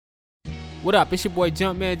What up? It's your boy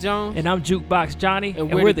Jumpman Jones. And I'm Jukebox Johnny.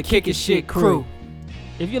 And we're the Kickin' Shit crew.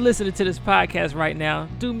 If you're listening to this podcast right now,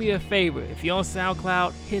 do me a favor. If you're on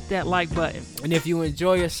SoundCloud, hit that like button. And if you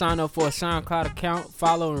enjoy it, sign up for a SoundCloud account,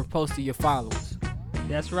 follow and post to your followers.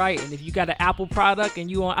 That's right. And if you got an Apple product and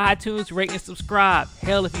you on iTunes, rate and subscribe.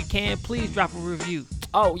 Hell, if you can, please drop a review.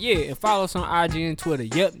 Oh, yeah, and follow us on IG and Twitter.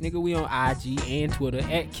 Yep, nigga, we on IG and Twitter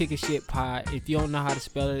at Kickin' Shit Pod. If you don't know how to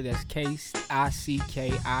spell it, that's Kickin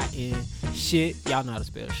shit. Y'all know how to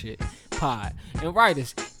spell shit. Pod. And write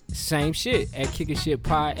us, same shit, at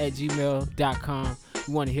kickingshitpod@gmail.com.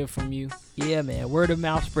 We want to hear from you. Yeah, man. Word of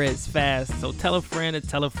mouth spreads fast. So tell a friend to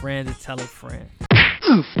tell a friend to tell a friend.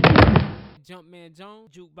 Jumpman Jones,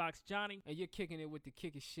 Jukebox Johnny, and you're kicking it with the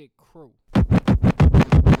Kickin' Shit crew. Motherfuckers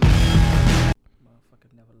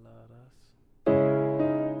never loved us.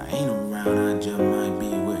 I ain't around, I just might be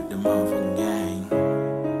with the motherfucking gang.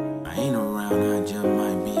 I ain't around, I just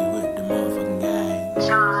might be with the motherfucking gang.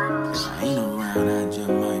 I ain't around, I just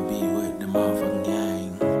might be with the motherfucking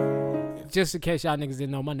gang. Just in case y'all niggas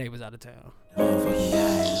didn't know, my neighbor's out of town. Motherfucking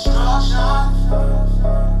gang.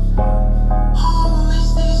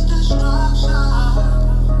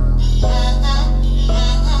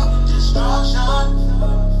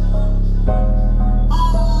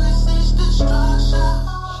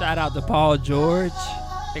 Shout out to Paul George.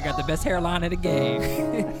 They got the best hairline in the game.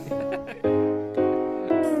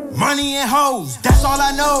 Money and hoes, that's all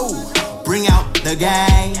I know. Bring out the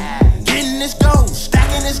gang. Getting this dough,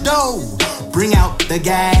 stacking this dough. Bring out the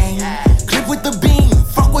gang. Clip with the beam,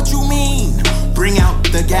 fuck what you mean. Bring out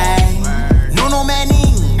the gang. No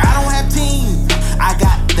manning, I don't have team. I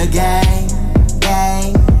got the gang.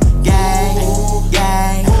 Gang, gang, gang,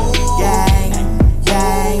 gang, gang, gang,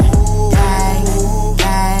 gang, gang,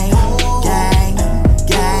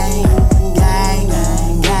 gang, gang, gang,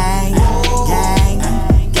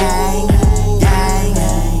 gang, gang,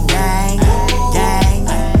 gang, gang,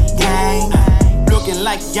 gang. Looking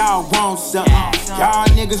like y'all want something. Y'all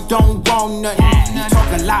niggas don't want nothing. You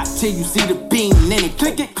talk a lot till you see the beam. Then it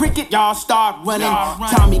click it, cricket, y'all start running.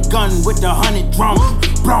 Tommy gun with the 100 drum.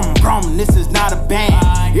 Brum, brum, this is not a band.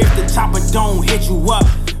 If the chopper don't hit you up.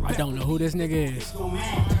 I don't know who this nigga is.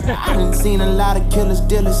 I done seen a lot of killers,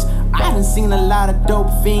 dealers. I done seen a lot of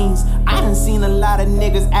dope fiends. I done seen a lot of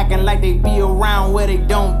niggas acting like they be around where they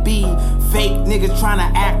don't be. Fake niggas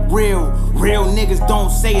tryna act real. Real niggas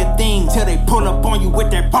don't say a thing till they pull up on you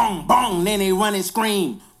with their bong bong. Then they run and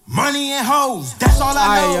scream. Money and hoes, that's all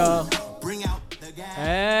I know. Bring out the gang.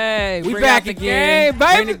 Hey, we Bring back out the again, gang, baby.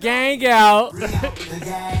 baby. Bring the gang out. Bring out the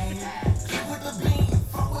gang. Click with the beam,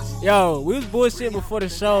 fuck what you Yo, we was bullshitting before the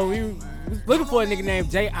show. We was looking for a nigga named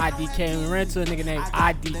JIDK, and we ran into a nigga named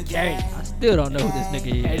IDK. I still don't know who this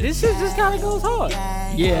nigga is. Hey, this shit just kind of goes hard.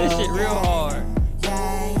 Yeah, this shit real hard.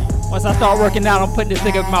 Once I start working out, I'm putting this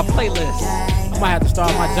nigga in my playlist. I might have to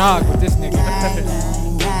start my jog with this nigga.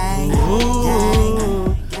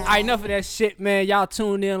 Ooh. Alright, enough of that shit, man. Y'all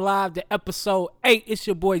tuned in live to episode 8. It's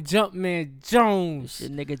your boy Jumpman Jones. This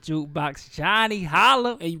nigga Jukebox Johnny,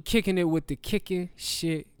 holla. And you kicking it with the Kickin'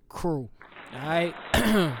 Shit crew. Alright?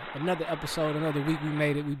 Another episode, another week. We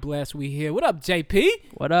made it. We blessed. We here. What up, JP?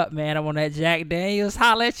 What up, man? I'm on that Jack Daniels.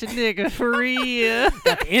 Holla at your nigga for real.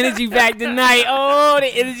 Got the energy back tonight. Oh, the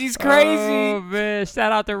energy's crazy. Oh, man.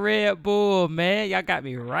 Shout out to Red Bull, man. Y'all got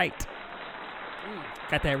me right.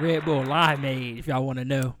 Got that Red Bull limeade, if y'all want to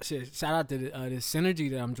know. Shit, shout out to the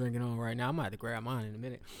Synergy that I'm drinking on right now. I might have to grab mine in a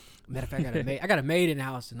minute. Matter of fact, I got a maid in the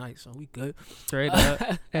house tonight, so we good. Straight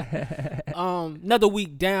up. Another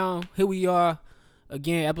week down. Here we are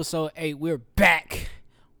again, episode 8. We're back.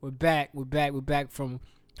 We're back from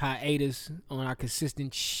hiatus on our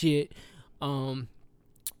consistent shit.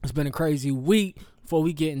 It's been a crazy week. Before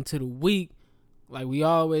we get into the week, like we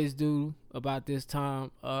always do about this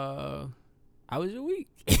time, how was your week?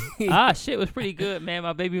 Shit was pretty good, man.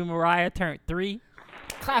 My baby Mariah turned 3.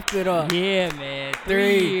 Clap it up. Yeah, man.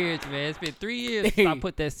 3 years, man. It's been 3 years since I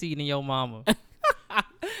put that seed in your mama.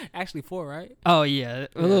 Actually 4, right? Oh, yeah.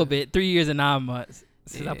 A little bit. 3 years and 9 months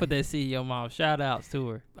since I put that seed in your mom. Shout outs to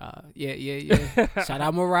her. Yeah. Shout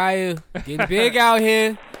out Mariah. Getting big out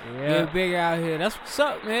here. Yeah. Getting big out here. That's what's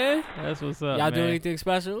up, man. That's what's up, Y'all man. do anything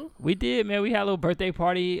special? We did, man. We had a little birthday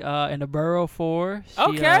party in the borough for her.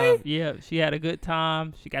 Okay. Yeah, she had a good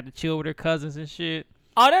time. She got to chill with her cousins and shit.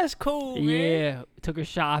 Oh, that's cool, man. Yeah. Took her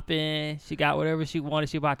shopping. She got whatever she wanted.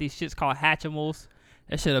 She bought these shits called Hatchimals.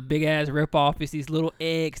 That shit a big-ass rip-off. It's these little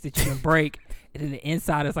eggs that you can break. And then the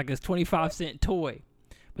inside is like this 25-cent toy.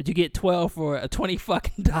 but you get 12 for a $20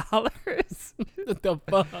 fucking. What the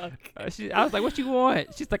fuck? I was like, what you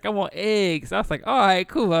want? She's like, I want eggs. I was like, all right,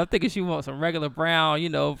 cool. I'm thinking she wants some regular brown,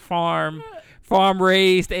 farm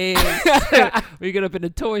raised eggs. We get up in the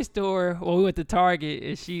toy store. Well, we went to Target,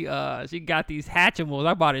 and she got these Hatchimals.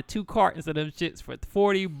 I bought her 2 cartons of them shits for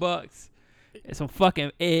 $40. And some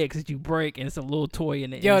fucking eggs that you break, and it's a little toy in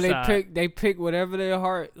the inside. They pick whatever their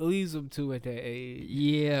heart leads them to at that age.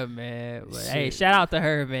 Yeah, man. But, hey, shout out to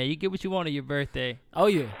her, man. You get what you want on your birthday. Oh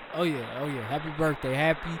yeah. Happy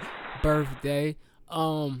birthday.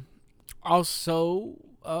 Also,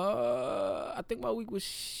 I think my week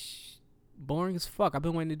was boring as fuck. I've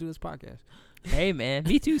been waiting to do this podcast. Hey, man.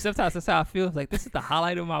 Me too. Sometimes that's how I feel. Like, this is the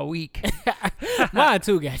highlight of my week. Mine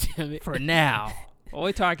too, goddammit. For now.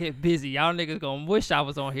 Wait till I get busy. Y'all niggas gonna wish I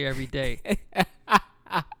was on here every day.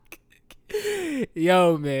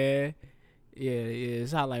 Yo, man. Yeah,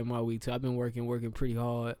 it's not like my week too. I've been working pretty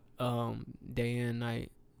hard, day and night.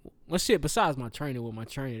 Well, shit, besides my training with my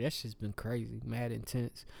trainer, that shit's been crazy, mad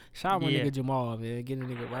intense. Shout out my nigga Jamal, man, getting a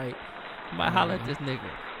nigga right. Might holler at this nigga.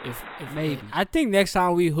 If maybe. I think next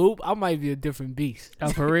time we hoop, I might be a different beast. Oh,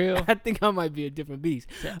 for real? I think I might be a different beast.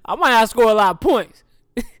 I might not score a lot of points.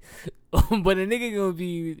 But a nigga gonna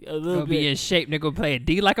be a little bit be in shape. Nigga play a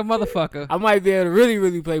D like a motherfucker. I might be able to really,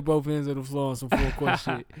 really play both ends of the floor on some full court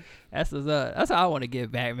shit. That's how I want to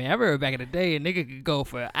get back, man. I remember back in the day, a nigga could go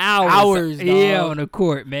for hours, dog. on the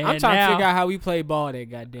court, man. I'm trying to figure out how we play ball that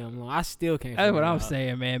goddamn long. I still can't. That's what I'm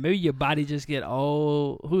saying, man. Maybe your body just get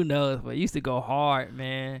old. Who knows? But it used to go hard,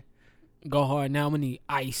 man. Go hard. Now I'm gonna need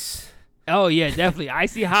ice. Oh, yeah, definitely.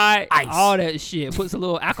 Icy hot, ice. All that shit. Puts a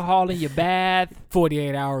little alcohol in your bath.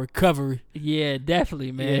 48-hour recovery. Yeah,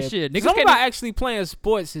 definitely, man. Yeah. Shit. Niggas something about actually playing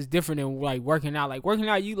sports is different than like working out. Like working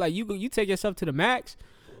out, you take yourself to the max.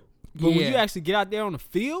 But when you actually get out there on the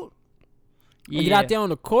field, get out there on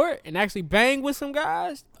the court and actually bang with some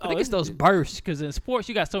guys. I think it's those bursts, because in sports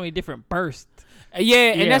you got so many different bursts.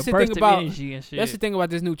 And that's the thing about energy and shit. That's the thing about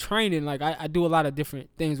this new training. Like I do a lot of different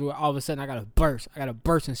things where all of a sudden I got to burst. I got to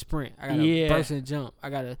burst and sprint. I got to burst and jump.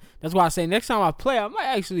 That's why I say next time I play, I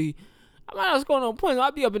might not score no points.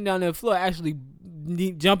 I'll be up and down that floor actually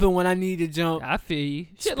jumping when I need to jump. I feel you.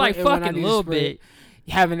 Shit, like fucking a little bit.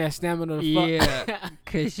 Having that stamina to fuck. Yeah.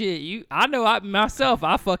 Cause shit, I know I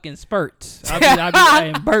fucking spurts. I be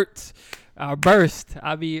in bursts. Burst.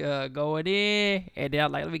 I be going in, and then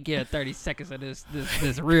I'm like, let me get 30 seconds of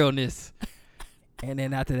this realness. And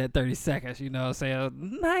then after that 30 seconds, you know what I'm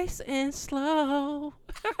saying? Nice and slow.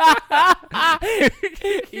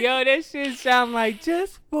 Yo, that shit sound like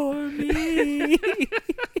just for me.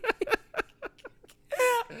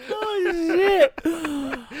 Oh, shit.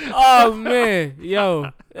 Oh, man. Yo,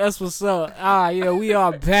 that's what's up. Yeah, we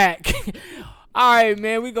are back. All right,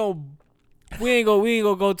 man, we ain't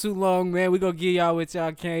gonna go too long, man. We gonna give y'all what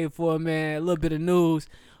y'all came for, man. A little bit of news.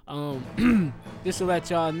 Just to let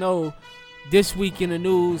y'all know, this week in the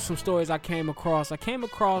news, some stories I came across.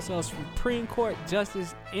 Supreme Court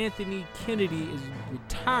Justice Anthony Kennedy is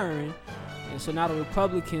retiring, and so now the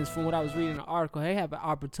Republicans, from what I was reading in the article, they have an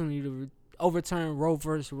opportunity to overturn Roe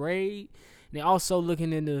vs. Wade. And they're also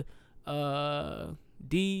looking into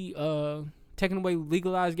taking away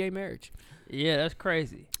legalized gay marriage. Yeah, that's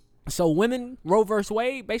crazy. So women, Roe vs.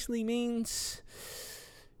 Wade basically means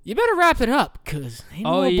you better wrap it up, because ain't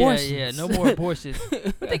no abortions. Yeah, no more abortions.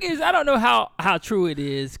 The thing is, I don't know how true it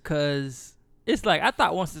is, because it's like, I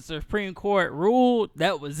thought once the Supreme Court ruled,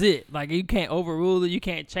 that was it. Like, you can't overrule it, you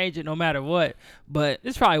can't change it no matter what. But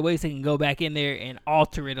there's probably ways they can go back in there and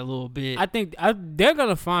alter it a little bit. I think they're going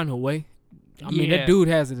to find a way. I mean, that dude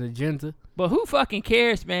has an agenda. But who fucking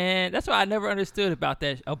cares, man? That's what I never understood about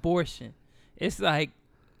that abortion. It's like,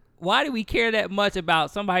 why do we care that much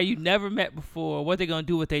about somebody you never met before, what they're going to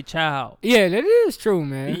do with their child? Yeah, that is true,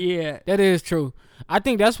 man. Yeah. That is true. I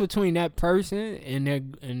think that's between that person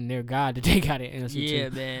and their God that they got to answer to. Yeah,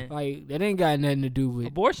 man. Like, that ain't got nothing to do with...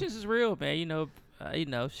 Abortions is real, man. You know,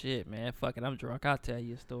 shit, man. Fuck it, I'm drunk. I'll tell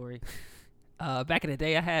you a story. Back in the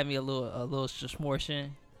day, I had me a little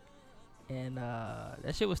smortion. And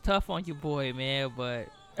that shit was tough on you, boy, man. But...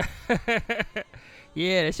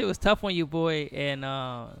 yeah, that shit was tough on you, boy. And...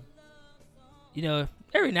 you know,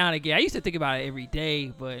 every now and again, I used to think about it every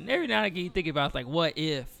day, but every now and again you think about, like, what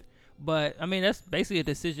if? But, I mean, that's basically a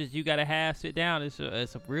decision you got to have, sit down. It's a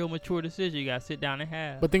real mature decision you got to sit down and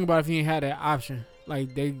have. But think about if you ain't had that option.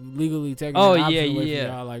 Like, they legally taking that option away from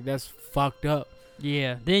y'all. Like, that's fucked up.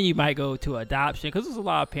 Yeah, then you might go to adoption, because there's a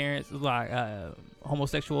lot of parents, there's a lot of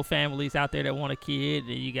homosexual families out there that want a kid,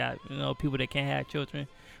 and you got, you know, people that can't have children.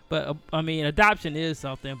 But I mean, adoption is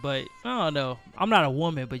something. But I don't know. I'm not a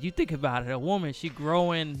woman, but you think about it. A woman, she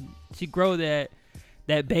grow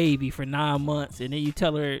that baby for 9 months, and then you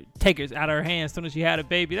tell her take her out of her hands as soon as she had a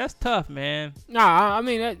baby. That's tough, man. Nah, I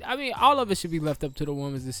mean, all of it should be left up to the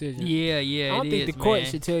woman's decision. Yeah. I don't think the court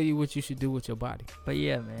should tell you what you should do with your body. But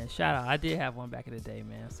yeah, man, shout out. I did have one back in the day,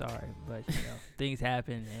 man. Sorry, but things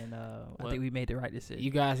happen, and I think we made the right decision.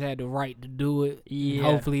 You guys had the right to do it. Yeah.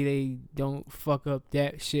 Hopefully they don't fuck up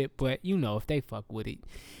that shit. But if they fuck with it,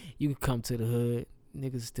 you can come to the hood.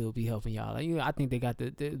 Niggas still be helping y'all. I think they got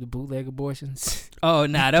the bootleg abortions. Oh,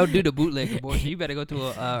 nah, don't do the bootleg abortion. You better go to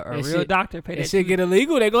a real shit, doctor. Pay that shit get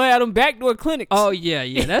illegal. They gonna have them backdoor clinics. Oh,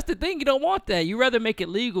 yeah. That's the thing. You don't want that. You rather make it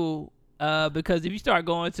legal because if you start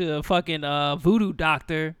going to a fucking voodoo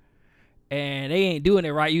doctor and they ain't doing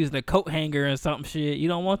it right, using a coat hanger or something shit, you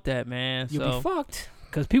don't want that, man. You'll be fucked.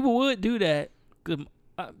 Because people would do that.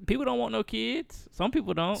 People don't want no kids. Some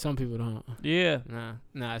people don't. Some people don't. Yeah.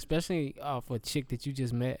 Nah. Especially for a chick that you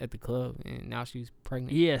just met at the club and now she's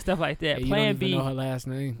pregnant. Yeah, stuff like that. Yeah, Plan you don't B. even know her last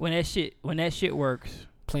name. When that shit works.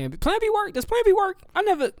 Plan B work. Does Plan B work? I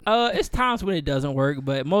never. It's times when it doesn't work,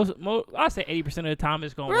 but most I say 80% of the time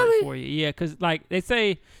it's gonna work for you. Yeah, because like they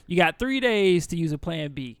say, you got 3 days to use a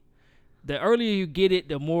Plan B. The earlier you get it,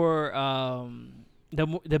 the more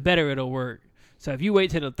the better it'll work. So if you wait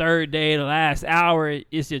till the 3rd day, the last hour,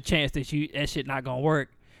 it's your chance that shit not gonna work.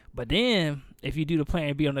 But then if you do the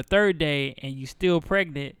Plan B on the 3rd day and you still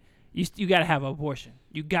pregnant, you gotta have an abortion.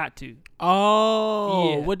 You got to. Oh,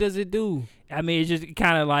 yeah. What does it do? I mean, it's just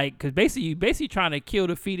kind of like, because you basically trying to kill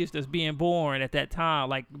the fetus that's being born at that time,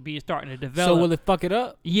 like starting to develop. So will it fuck it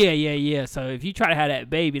up? Yeah. So if you try to have that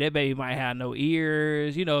baby might have no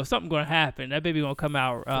ears. Something gonna happen. That baby gonna come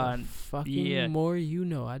out. More you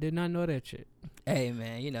know. I did not know that shit. Hey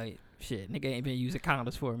man, shit, nigga ain't been using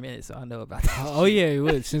condoms for a minute, so I know about that. Oh yeah,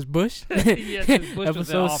 what, since Bush? Yeah, since Bush was in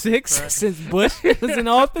Episode office, 6, bro. since Bush was in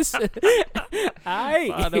office.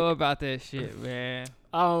 I know about that shit, man.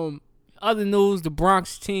 Other news: the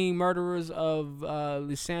Bronx teen murderers of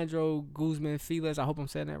Lisandro Guzman Felix. I hope I'm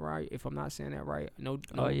saying that right. If I'm not saying that right, no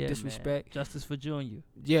disrespect. Man. Justice for Junior.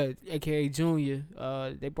 Yeah, aka Junior.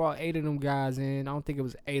 They brought 8 of them guys in. I don't think it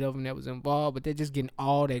was 8 of them that was involved, but they're just getting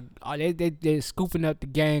they're scooping up the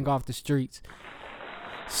gang off the streets.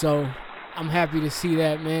 So I'm happy to see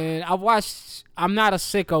that, man. I'm not a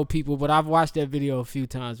sicko, people, but I've watched that video a few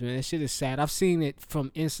times, man. That shit is sad. I've seen it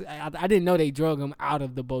from inside. I didn't know they drug him out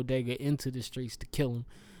of the bodega into the streets to kill him.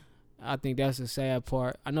 I think that's the sad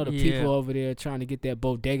part. I know the people over there trying to get that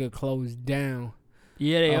bodega closed down.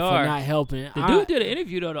 Yeah, they are. For not helping. The dude did an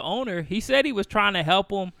interview, though, the owner. He said he was trying to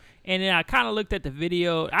help him. And then I kind of looked at the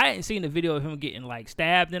video. I hadn't seen the video of him getting, like,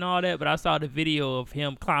 stabbed and all that, but I saw the video of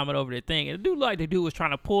him climbing over the thing. And the dude looked like the dude was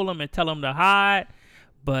trying to pull him and tell him to hide.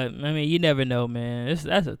 But, I mean, you never know, man.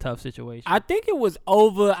 That's a tough situation. I think it was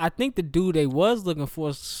over. I think the dude they was looking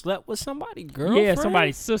for slept with somebody's girlfriend. Yeah,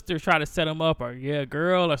 somebody's sister tried to set him up, or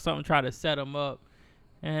girl or something tried to set him up.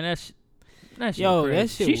 And that shit crazy. That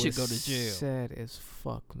shit she was should go to jail. Sad as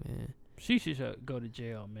fuck, man. She should go to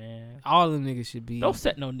jail, man. All them niggas should be. Don't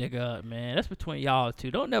set no nigga up, man. That's between y'all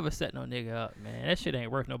two. Don't never set no nigga up, man. That shit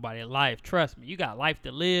ain't worth nobody's life. Trust me. You got life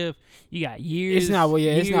to live. You got years. It's not worth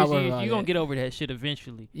You're going to get over that shit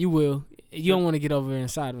eventually. You will. You don't want to get over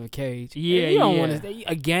inside of a cage. Yeah, you don't want to.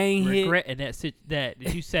 A gang hit. Regretting that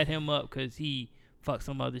you set him up because he fucked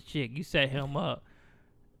some other chick. You set him up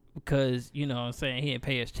because, you know what I'm saying, he didn't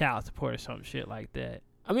pay his child support or some shit like that.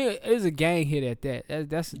 I mean, it was a gang hit at that.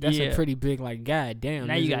 That's a pretty big, like, goddamn.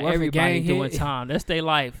 Now you got everybody doing time. That's their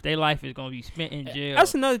life. Their life is going to be spent in jail.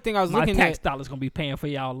 That's another thing I was looking at. My tax dollars going to be paying for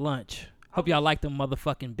y'all lunch. Hope y'all like them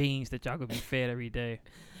motherfucking beans that y'all going to be fed every day.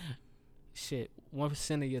 Shit.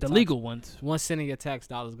 1% of your legal ones. 1% of your tax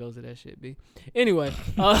dollars goes to that shit, B. Anyway.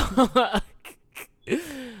 I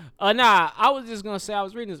was just going to say, I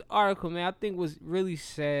was reading this article, man. I think what's really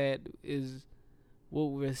sad is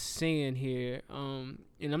what we're seeing here.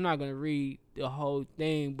 And I'm not going to read the whole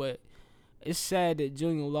thing, but it's sad that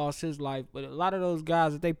Junior lost his life. But a lot of those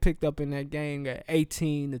guys that they picked up in that gang are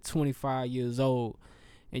 18 to 25 years old.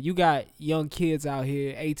 And you got young kids out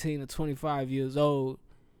here, 18 to 25 years old,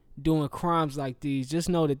 doing crimes like these. Just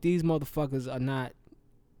know that these motherfuckers are not,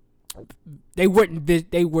 they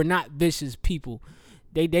were not vicious people.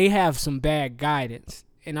 They have some bad guidance.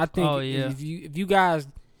 And I think if you guys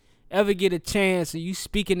ever get a chance and you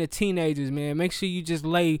speaking to teenagers, man, make sure you just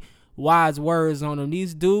lay wise words on them.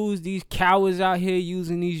 These dudes, these cowards out here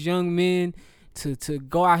using these young men to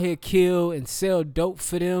go out here, kill and sell dope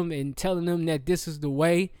for them and telling them that this is the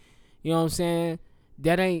way. You know what I'm saying?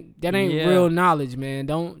 That ain't real knowledge, man.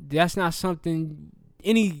 That's not something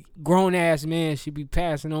any grown ass man should be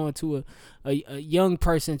passing on to a young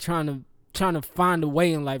person trying to find a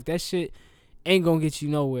way in life. That shit ain't gonna get you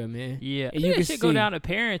nowhere, man. Yeah, And you can go down to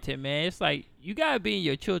parenting, man. It's like you gotta be in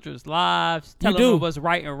your children's lives, tell them what's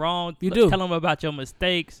right and wrong. Tell them about your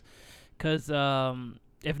mistakes, cause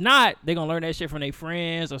if not, they're gonna learn that shit from their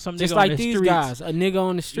friends or something. Just like these guys, a nigga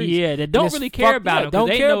on the streets. Yeah, that don't really care about them.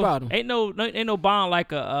 Don't care about them. Ain't no bond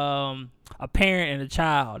like a parent and a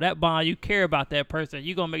child. That bond, you care about that person.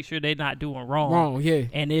 You gonna make sure they're not doing wrong. Yeah.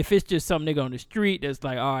 And if it's just some nigga on the street that's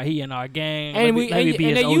like, all right, he in our gang, and let me be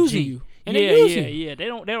his they OG. using you. And Yeah. They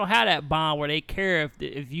don't have that bond where they care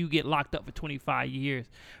if you get locked up for 25 years,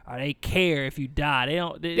 or they care if you die. They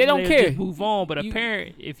don't care. Just move on. But a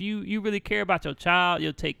parent, if you really care about your child,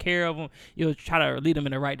 you'll take care of them. You'll try to lead them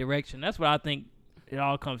in the right direction. That's what I think it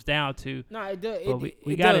all comes down to. No, it does. But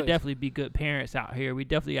we got to definitely be good parents out here. We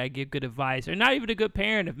definitely got to give good advice. Or not even a good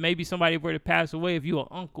parent. If maybe somebody were to pass away, if you an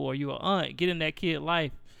uncle or you an aunt, get in that kid's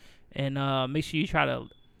life and make sure you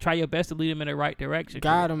try your best to lead them in the right direction.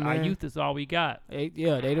 Got 'em, man. Our youth is all we got. They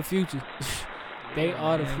the future. They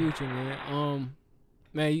are the future, man.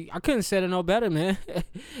 Man, I couldn't say it no better, man.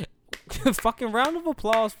 Fucking round of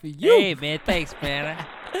applause for you. Hey, man, thanks, man.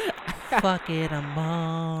 Fuck it, I'm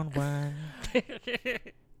on one.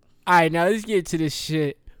 All right, now let's get to this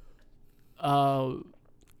shit.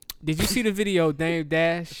 Did you see the video, Dame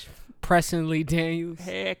Dash pressing Lee Daniels?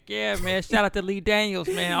 Heck yeah, man. Shout out to Lee Daniels,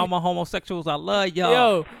 man. All my homosexuals, I love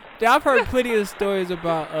y'all. Yo, I've heard plenty of stories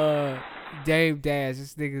about Dame Dash.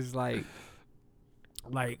 This nigga's like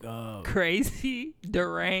crazy,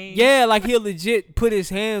 deranged. Yeah, like he'll legit put his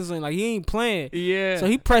hands on, like he ain't playing. Yeah. So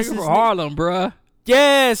he pressing from Harlem, bruh.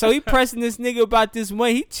 Yeah, so he pressing this nigga about this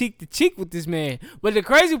money. He cheek to cheek with this man. But the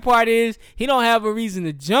crazy part is he don't have a reason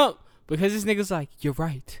to jump because this nigga's like, you're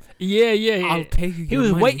right. Yeah. I'll pay you. He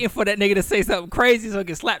was money. waiting for that nigga to say something crazy so he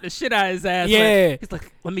can slap the shit out of his ass. Yeah. He's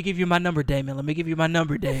like, let me give you my number, Damon. Let me give you my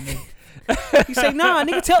number, Damon. He say, nah,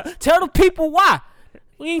 nigga, tell the people why.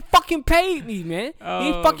 You ain't fucking paid me, man.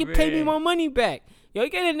 You ain't fucking paid me my money back. Yo, you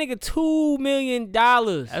gave that nigga $2 million.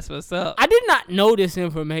 That's what's up. I did not know this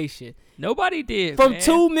information. Nobody did. From man.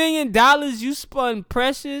 $2 million, you spun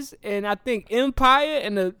Precious and I think Empire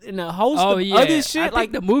and a host of other shit. I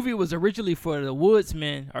think the movie was originally for The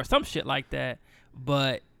Woodsman or some shit like that.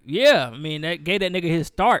 But yeah, I mean that gave that nigga his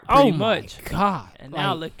start pretty much. Oh my God! And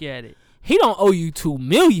now look at it. He don't owe you $2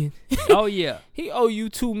 million. Oh yeah, he owe you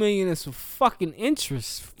 $2 million and some fucking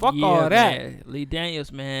interest. Fuck all that. Man. Lee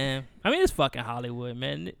Daniels, man. I mean, it's fucking Hollywood,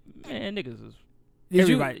 man. Man, niggas is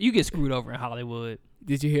you get screwed over in Hollywood.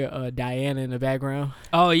 Did you hear Diana in the background?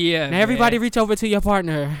 Oh yeah. Now everybody reach over to your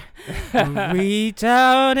partner. Reach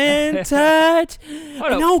out and touch. I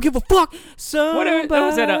don't give a fuck. What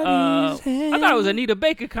was that? I thought it was Anita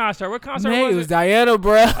Baker concert. What concert was it? It was Diana,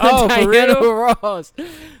 bro. Oh, Diana for real? Ross.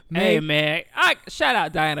 Hey man, shout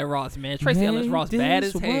out Diana Ross, man. Tracy Ellis Ross, bad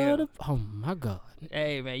as hell. Oh my God.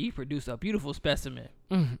 Hey man, you produce a beautiful specimen.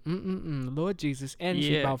 Lord Jesus, and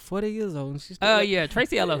she's about 40 years old. And she's yeah,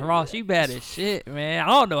 Tracy Ellis Ross, she bad as shit, man. I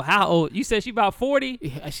don't know how old. You said she about 40?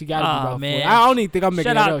 Yeah, she got to be about 40. Man. I don't even think I'm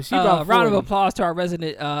making that up. She about 40. Round of applause to our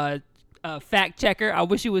resident fact checker. I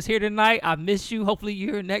wish you was here tonight. I miss you. Hopefully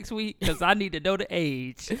you're here next week because I need to know the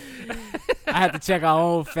age. I have to check our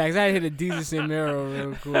own facts. I hit a Jesus in mirror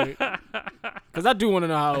real quick because I do want to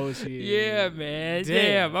know how old she is. Yeah, man.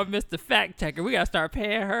 Damn, I missed the fact checker. We gotta start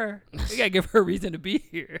paying her. We gotta give her a reason to be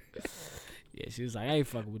here. Yeah, she was like, I ain't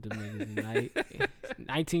fucking with them niggas tonight.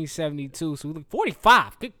 1972, so we look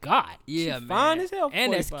 45. Good God. Yeah, she man. Fine as hell. 45.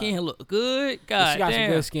 And that skin look good. God, she got damn.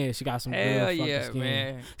 some good skin. She got some good fucking skin.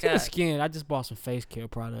 Man. Speaking of skin, I just bought some face care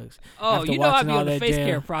products. Oh, you know I be on the face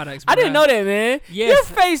care products, bro. I didn't know that, man. Yes. Your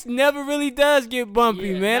face never really does get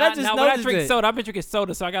bumpy, man. I just noticed when I drink soda, I've been drinking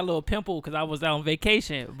soda, so I got a little pimple because I was out on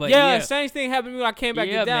vacation. But yeah, same thing happened to me when I came back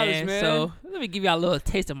to Dallas, man. So let me give you a little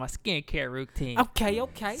taste of my skincare routine. Okay.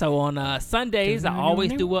 So on Sundays, I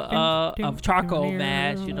always do a charcoal mask.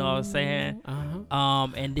 You know what I'm saying?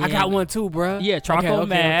 And then I got one too, bro. Yeah, charcoal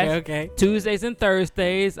mask. Okay. Tuesdays and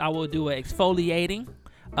Thursdays, I will do an exfoliating.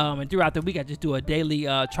 And throughout the week, I just do a daily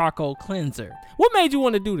charcoal cleanser. What made you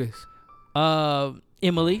want to do this?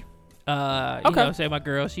 Emily. You know what I'm saying? My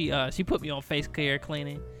girl, she put me on face care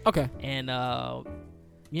cleaning. Okay. And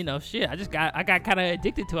you know, shit, I got kind of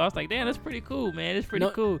addicted to it. I was like, damn, that's pretty cool, man. It's pretty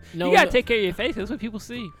cool. You gotta take care of your face. That's what people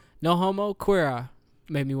see. No homo, Queer Eye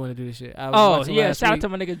made me want to do this shit. Shout out to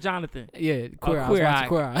my nigga Jonathan. Yeah, Queer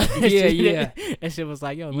Eye. Yeah. That shit was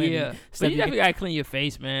like, yo, man. Yeah. But you definitely gotta clean your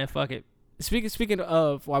face, man. Fuck it. Speaking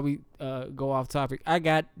of, while we go off topic, I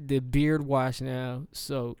got the beard wash now.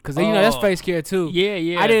 So, cause you know that's face care too.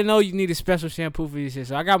 Yeah. I didn't know you needed special shampoo for this shit.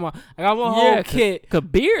 So I got my whole kit. Cause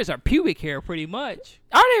beards are pubic hair, pretty much.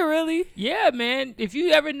 Are they really? Yeah, man. If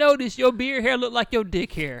you ever notice, your beard hair look like your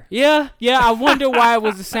dick hair. Yeah. I wonder why it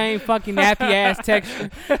was the same fucking nappy ass texture.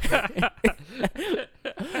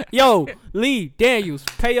 Yo, Lee Daniels,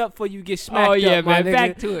 pay up for you get smacked up. Oh yeah, up, my man. nigga.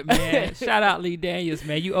 Back to it, man. Shout out Lee Daniels,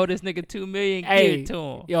 man. You owe this nigga $2 million. Hey, Give it to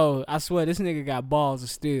him. Yo, I swear this nigga got balls of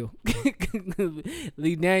steel.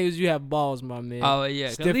 Lee Daniels, you have balls, my man. Oh yeah,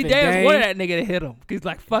 cause Stiff Lee and Daniels Dane. wanted that nigga to hit him. He's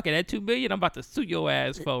like, fuck it, that $2 million, I'm about to sue your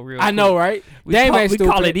ass for real. I know, right? We Dame call, ain't we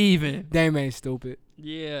stupid. call it even. Dame ain't stupid.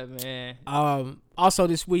 Yeah, man. Also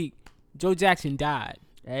this week, Joe Jackson died.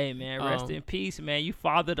 Hey man, rest in peace, man. You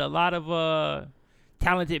fathered a lot of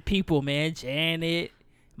talented people, man. Janet,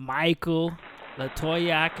 Michael,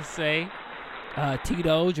 LaToya, I could say.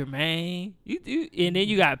 Tito, Jermaine, and then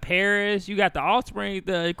you got Paris, you got the offspring,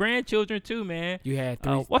 the grandchildren too, man. You had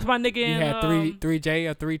three. What's my nigga You in? had 3J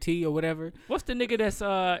or 3T or whatever. What's the nigga that's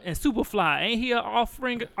in Superfly? Ain't he an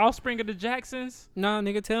offspring of the Jacksons? Nah,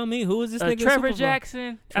 nigga, tell me who is this nigga? in Trevor Superfly?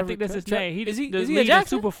 Jackson. I think that's his name. Is he the a lead in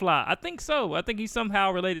Jackson? Superfly. I think so. I think he's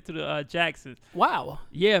somehow related to the Jacksons. Wow.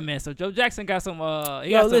 Yeah, man. So Joe Jackson got some.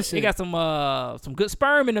 He got some good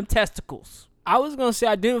sperm in them testicles. I was gonna say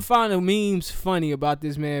I didn't find the memes funny about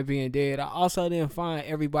this man being dead. I also didn't find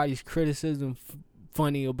everybody's criticism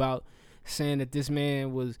funny about saying that this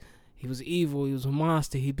man was evil, he was a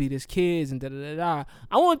monster, he beat his kids and da da da da.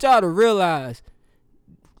 I want y'all to realize,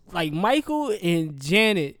 like, Michael and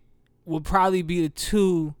Janet would probably be the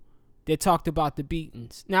two that talked about the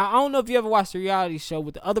beatings. Now I don't know if you ever watched the reality show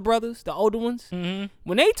with the other brothers, the older ones. Mm-hmm.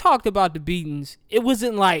 When they talked about the beatings, it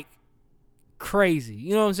wasn't like crazy.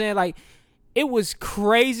 You know what I'm saying? Like, it was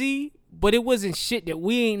crazy, but it wasn't shit that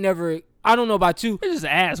we ain't never. I don't know about you. It's just an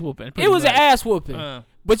ass whooping. It was an ass whooping.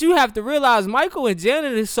 But you have to realize Michael and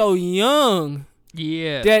Janet is so young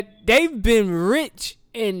that they've been rich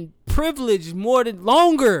and privileged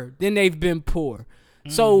longer than they've been poor. Mm-hmm.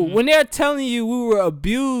 So when they're telling you we were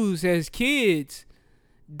abused as kids,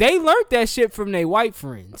 they learned that shit from their white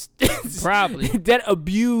friends. Probably. That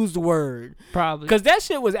abused word. Probably. Because that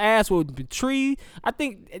shit was ass with Tree. I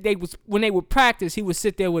think when they would practice, he would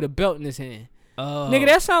sit there with a belt in his hand. Nigga,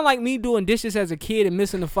 that sound like me doing dishes as a kid and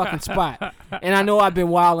missing the fucking spot. And I know I've been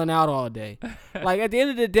wilding out all day. Like, at the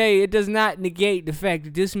end of the day, it does not negate the fact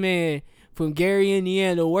that this man from Gary,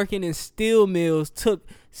 Indiana, working in steel mills, took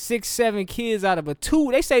 6-7 kids out of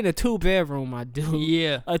they stayed in a 2-bedroom, my dude.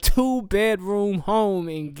 Yeah. A 2-bedroom home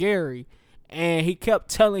in Gary. And he kept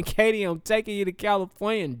telling Katie, I'm taking you to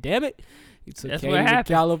California. And damn it, he took That's Katie what happened.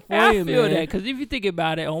 to California, I feel man. that, because if you think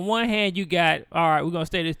about it, on one hand, you got, all right, we're going to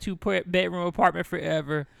stay in this 2-bedroom apartment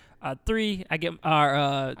forever. 2, I get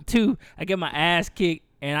my ass kicked,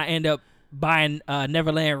 and I end up buying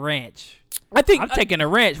Neverland Ranch. I'm taking a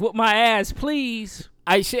ranch. Whoop my ass, please.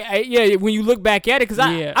 Yeah, when you look back at it, because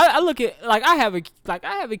Yeah. I look at, like, I have a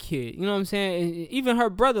kid, you know what I'm saying? And even her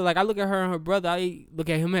brother, like, I look at her and her brother, I look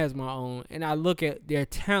at him as my own, and I look at their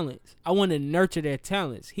talents. I want to nurture their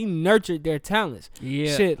talents. He nurtured their talents.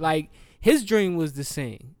 Yeah. Shit, like, his dream was to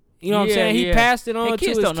sing. You know what I'm saying? He passed it on to his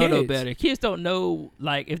kids. Kids don't know no better. Kids don't know,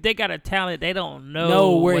 like, if they got a talent, they don't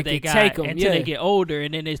know where they it got could take 'em, until they get older,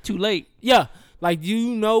 and then it's too late. Yeah, like,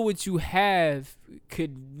 you know what you have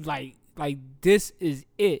could, like this is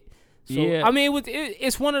it. So, Yeah. I mean,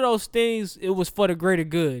 it's one of those things, it was for the greater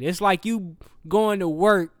good. It's like you going to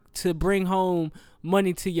work to bring home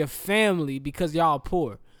money to your family because y'all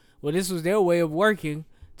poor. Well, this was their way of working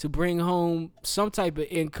to bring home some type of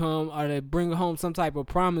income or to bring home some type of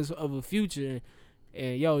promise of a future.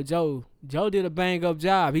 And yo, Joe did a bang up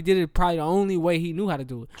job. He did it probably the only way he knew how to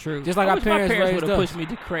do it. True. Just like I our wish my parents raised would have us. pushed me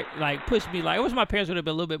to I wish my parents would have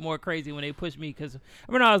been a little bit more crazy when they pushed me, because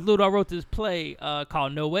when I was little, I wrote this play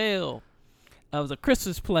called Noel. It was a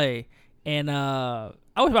Christmas play, and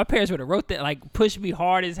I wish my parents would have wrote that, like, pushed me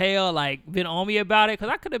hard as hell, like, been on me about it,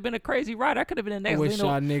 because I could have been a crazy writer. I could have been the next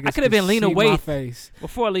Lena. I could have been Lena Waithe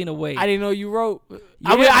before Lena Waithe. I didn't know you wrote. Yeah,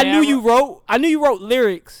 I knew you wrote. I knew you wrote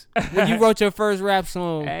lyrics when you wrote your first rap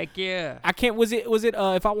song. Heck yeah. I can't. Was it?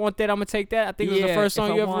 If I want that, I'm gonna take that. I think it was the first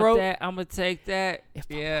song you ever wrote. That, I'm gonna take that.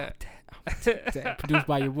 Produced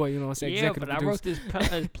by your boy. You know what I'm saying? Yeah, Executive but I wrote producer.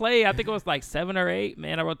 this play. I think it was like 7 or 8.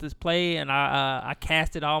 Man, I wrote this play, and I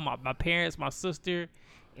casted all my parents, my sister,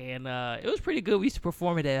 and it was pretty good. We used to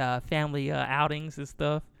perform it at family outings and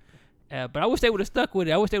stuff. But I wish they would have stuck with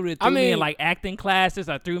it. I wish they would have threw me in like acting classes.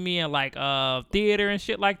 I threw me in like theater and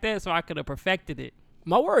shit like that, so I could have perfected it.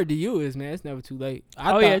 My word to you is, man, it's never too late.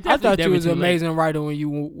 Yeah, I thought you was an never too amazing writer when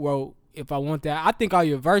you wrote if I want that. I think all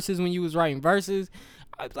your verses when you was writing verses,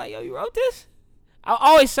 I was like, yo, you wrote this? I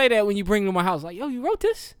always say that when you bring them to my house, like, yo, you wrote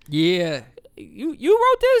this? Yeah. You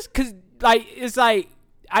wrote this? Cause like it's like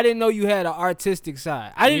I didn't know you had an artistic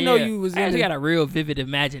side. I didn't know you was. I actually got a real vivid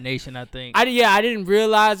imagination. I think. I didn't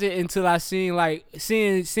realize it until I seeing you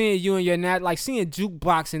and your seeing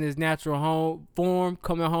Jukebox in his natural home form,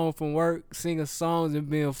 coming home from work, singing songs and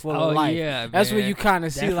being full of life. Yeah, that's man. when you kind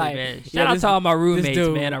of see like. Man. Shout out to all my roommates,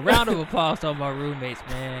 dude. man. A round of applause to all my roommates,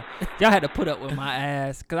 man. Y'all had to put up with my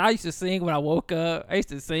ass because I used to sing when I woke up. I used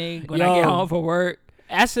to sing when I get home from work.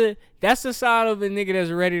 That's the sign of a nigga that's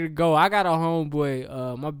ready to go. I got a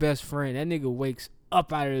homeboy, my best friend. That nigga wakes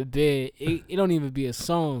up out of the bed. It don't even be a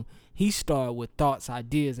song. He start with thoughts,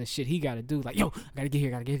 ideas, and shit he got to do. Like, yo, I got to get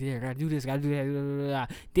here, got to get there, got to do this, got to do that. Blah, blah, blah.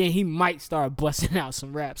 Then he might start busting out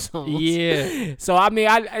some rap songs. Yeah. So, I mean,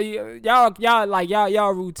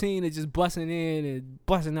 y'all routine is just busting in and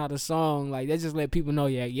busting out a song. Like, that just let people know,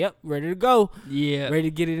 yep, ready to go. Yeah. Ready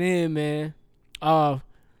to get it in, man.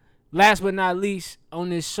 Last but not least,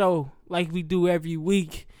 on this show, like we do every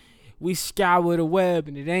week, we scour the web,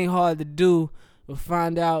 and it ain't hard to do, but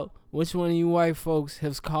find out which one of you white folks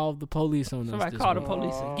has called the police on us. Somebody called the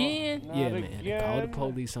police again? Yeah, man, they called the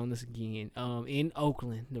police on us again. In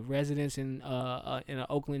Oakland, the residents in an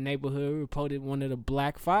Oakland neighborhood reported one of the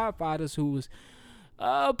black firefighters who was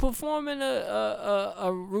performing a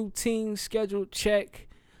routine scheduled check,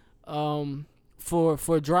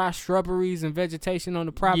 for dry shrubberies and vegetation on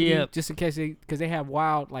the property, just in case because they have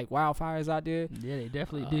wildfires out there. Yeah, they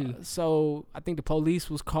definitely do. So I think the police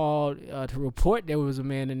was called to report there was a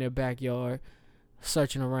man in their backyard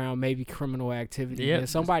searching around, maybe criminal activity. Yep. And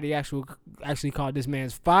somebody actually called this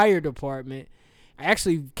man's fire department.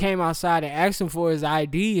 Actually came outside and asked him for his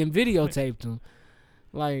ID and videotaped him.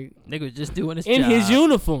 Like, nigga was just doing his job. In his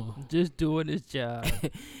uniform. Just doing his job.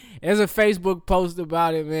 There's a Facebook post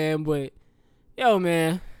about it, man, but yo,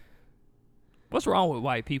 man, what's wrong with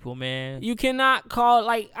white people, man? You cannot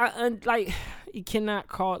call you cannot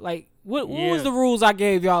call what was the rules I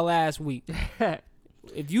gave y'all last week?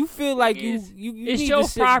 If you feel like you it's need your to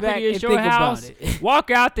sit property, back it's and your think house. about it. Walk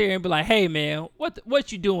out there and be like, hey man,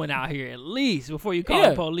 what you doing out here at least before you call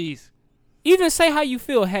the police. Even say how you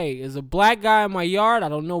feel. Hey, there's a black guy in my yard. I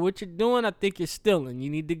don't know what you're doing. I think you're stealing. You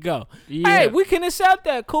need to go. Yeah. Hey, we can accept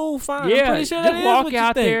that. Cool, fine. Yeah, I'm pretty sure just that walk is what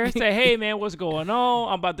out you there think. and say, hey man, what's going on?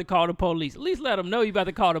 I'm about to call the police. At least let them know you about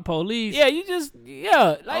to call the police. Yeah, you just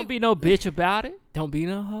don't be no bitch about it. Don't be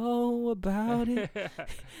no hoe about it.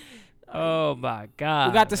 Oh my God.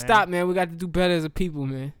 We got to stop, man. We got to do better as a people,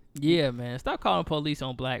 man. Yeah, man. Stop calling police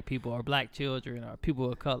on black people or black children or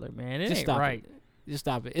people of color, man. It just ain't stop right. It. Just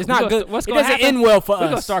stop it. It's not good. What's it gonna doesn't happen? end well for us. We're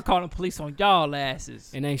going to start calling police on y'all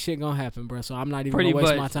asses. And ain't shit going to happen, bro. So I'm not even Pretty going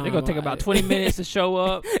to waste much. my time. They're going to take about 20 minutes to show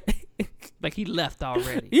up. Like he left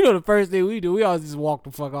already. You know the first thing we do, we always just walk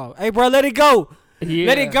the fuck off. Hey, bro, let it go. Yeah.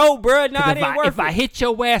 Let it go, bro. Nah, if I hit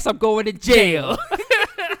your ass, I'm going to jail.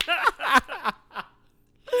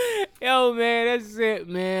 Yo, man, that's it,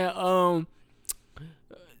 man. I'm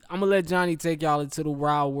gonna let Johnny take y'all into the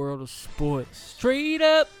wild world of sports. Straight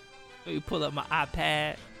up. Let me pull up my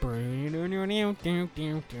iPad.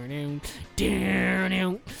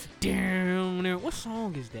 What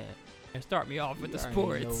song is that? And start me off with the You sports.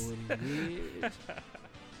 already know what it is.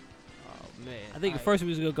 Oh man, I think first we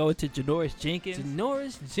was gonna go to Janoris Jenkins.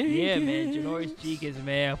 Janoris Jenkins. Yeah, man, Janoris Jenkins,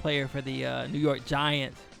 man, player for the New York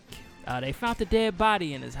Giants. They found the dead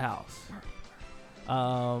body in his house.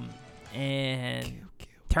 And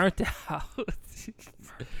turned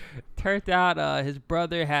out his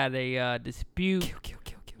brother had a dispute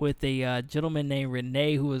with a gentleman named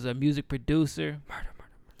Renee, who was a music producer. Murder.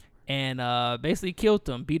 And basically killed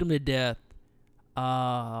him, beat him to death.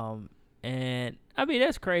 And I mean,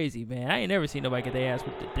 that's crazy, man. I ain't never seen nobody get their ass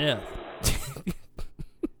whipped to death.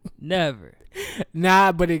 Never.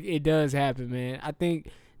 Nah, but it does happen, man. I think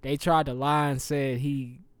they tried to lie and said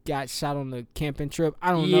he got shot on the camping trip.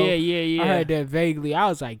 I don't know. Yeah. I heard that vaguely. I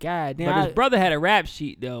was like, God damn. But his brother had a rap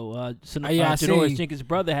sheet, though. Janoris Jenkins'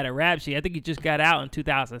 brother had a rap sheet. I think he just got out in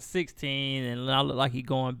 2016, and now look like he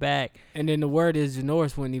going back. And then the word is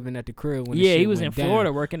Janoris wasn't even at the crib when he was in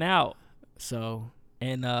Florida working out. So...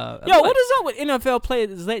 And what is up with NFL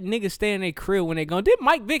players letting niggas stay in their crib when they gone? Did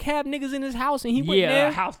Mike Vick have niggas in his house and he went there?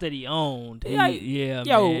 A house that he owned. Yo,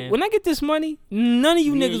 man. When I get this money, none of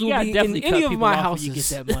you niggas will be in any of my houses. You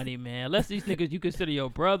get that money, man. Unless these niggas you consider your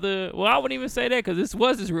brother. Well, I wouldn't even say that because this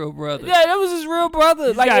was his real brother. Yeah, that was his real brother.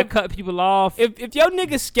 You gotta cut people off. If your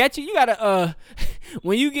niggas sketchy, you gotta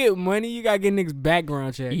when you get money, you gotta get niggas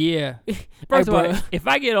background check. Yeah. First of all, if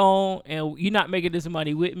I get on and you're not making this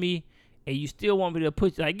money with me, and you still want me to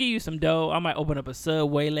put like give you some dough, I might open up a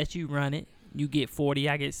Subway, let you run it. You get 40,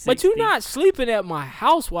 I get 60. But you're not sleeping at my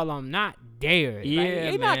house while I'm not there. Yeah,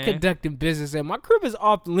 You're man. not conducting business at my crib is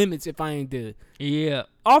off limits if I ain't there. Yeah.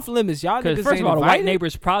 Off limits, y'all niggas Because first ain't of all, the white invited.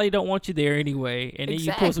 neighbors probably don't want you there anyway. And then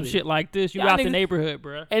you pull some Exactly. shit like this, you Y'all out the niggas- neighborhood,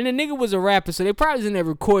 bro. And the nigga was a rapper, so they probably was in there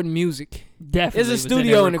recording music. Definitely. There's a was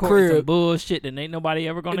studio there in the recording some crib. bullshit that ain't nobody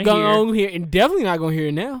ever gonna Going hear. on here and definitely not gonna hear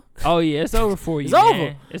it now. Oh yeah, it's over for you. It's man.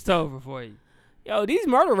 over. It's over for you. Yo, these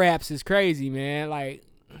murder raps is crazy, man. Like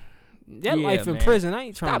that Yeah, life in man. prison, I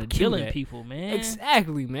ain't trying Stop to do killing that. people, man.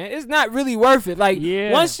 Exactly, man. It's not really worth it. Like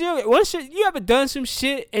Yeah. once you ever done some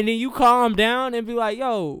shit and then you calm down and be like,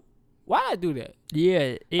 yo, why'd I do that?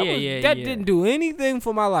 Yeah, That didn't do anything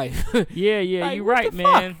for my life. Yeah, Like, you're what right, the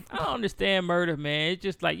man. I don't understand murder, man. It's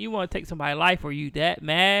just like you want to take somebody's life, or you that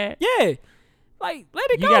mad? Yeah. Like,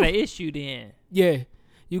 let it You go. got an issue then. Yeah.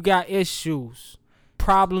 You got issues.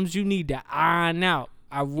 Problems you need to iron out.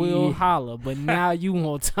 I will Yeah. holler, but now you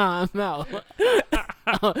want time out.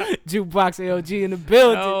 Jukebox LG in the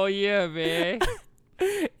building. Oh yeah, man.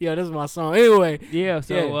 Yo, this is my song. Anyway. Yeah.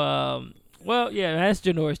 So, Yeah. well, yeah, that's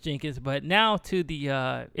Janoris Jenkins. But now to the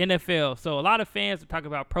NFL. So a lot of fans are talking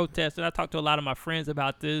about protests, and I talked to a lot of my friends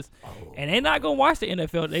about this, and they're not gonna watch the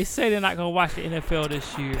NFL. They say they're not gonna watch the NFL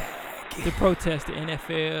this year to protest the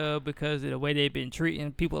NFL because of the way they've been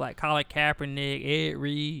treating people like Colin Kaepernick, Ed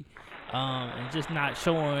Reed. And just not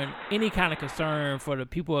showing any kind of concern for the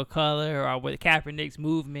people of color or with Kaepernick's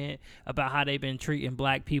movement about how they've been treating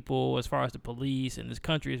black people as far as the police and this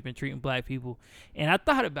country has been treating black people. And I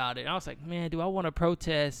thought about it. I was like, man, do I want to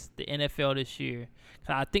protest the NFL this year?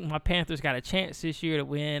 'Cause I think my Panthers got a chance this year to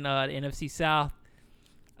win the NFC South.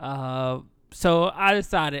 So I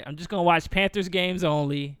decided I'm just going to watch Panthers games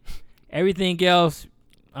only. Everything else,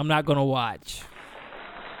 I'm not going to watch.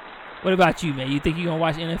 What about you, man? You think you gonna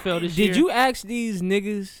watch NFL this year? Did you ask these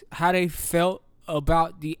niggas how they felt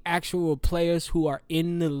about the actual players who are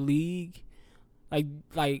in the league?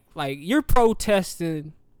 Like you're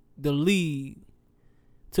protesting the league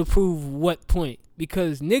to prove what point?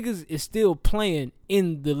 Because niggas is still playing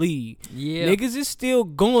in the league. Yeah. Niggas is still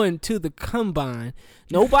going to the combine.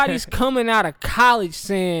 Nobody's coming out of college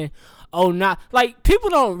saying, oh, not like people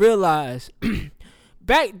don't realize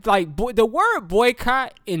back like the word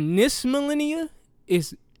boycott in this millennia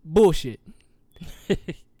is bullshit.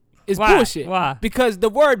 It's Why? bullshit. Why? Because the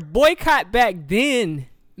word boycott back then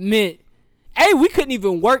meant, hey, we couldn't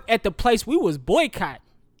even work at the place we was boycott.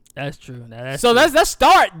 That's true. So let's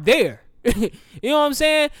start there. You know what I'm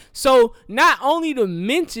saying? So not only to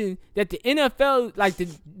mention that the NFL, like the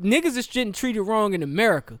niggas is getting treated wrong in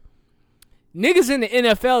America. Niggas in the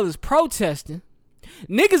NFL is protesting.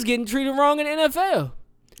 Niggas getting treated wrong in the NFL.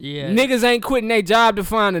 Yeah. Niggas ain't quitting their job to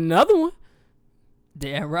find another one.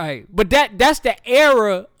 Damn right. But that's the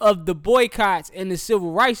era of the boycotts and the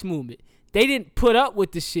civil rights movement. They didn't put up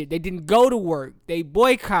with the shit. They didn't go to work. They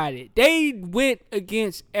boycotted. They went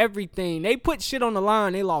against everything. They put shit on the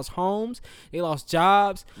line. They lost homes. They lost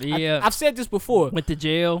jobs. Yeah. I've said this before. Went to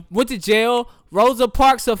jail. Went to jail. Rosa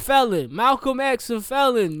Parks a felon. Malcolm X a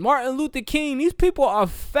felon. Martin Luther King. These people are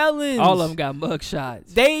felons. All of them got mug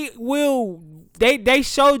shots. They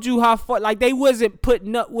showed you how far, like they wasn't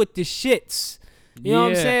putting up with the shits. You know what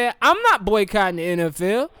I'm Yeah. saying? I'm not boycotting the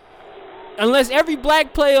NFL. Unless every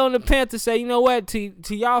black player on the Panthers say, you know what, to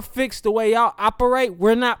y'all fix the way y'all operate,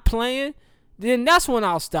 we're not playing, then that's when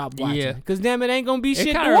I'll stop watching. Yeah. Because damn, it ain't going to be It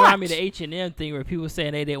shit kind to of watch. reminded me of the H&M thing where people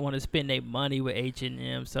saying they didn't want to spend their money with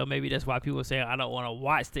H&M. So maybe that's why people saying I don't want to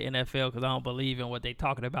watch the NFL because I don't believe in what they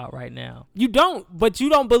talking about right now. You don't, but you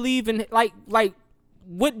don't believe in, like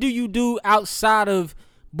what do you do outside of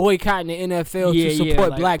boycotting the NFL Yeah, to yeah,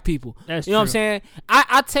 support like, black people? that's You know what I'm true. saying?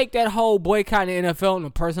 I take that whole boycotting the NFL on a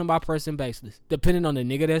person-by-person basis, depending on the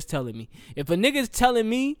nigga that's telling me. If a nigga's telling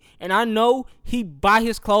me and I know he buy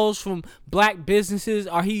his clothes from black businesses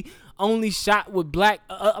or he only shop with black,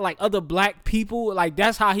 like other black people, like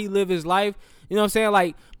that's how he live his life. You know what I'm saying?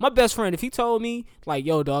 Like my best friend, if he told me like,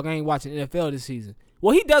 yo dog, I ain't watching NFL this season.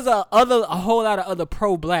 Well, he does a whole lot of other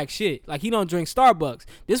pro-black shit. Like, he don't drink Starbucks.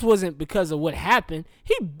 This wasn't because of what happened.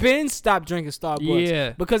 He been stopped drinking Starbucks. Yeah.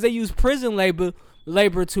 Because they use prison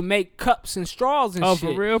labor to make cups and straws and Oh,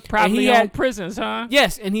 shit. for real? And Probably he on had, prisons, huh?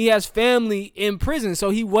 yes, and he has family in prison, so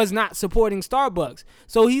he was not supporting Starbucks.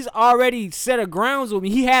 So he's already set a grounds with me.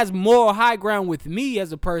 He has moral high ground with me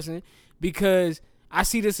as a person because I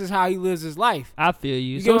see this as how he lives his life. I feel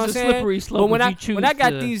you. You So get what it's I'm a saying? slippery But slope when if I you choose when I got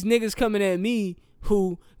to- these niggas coming at me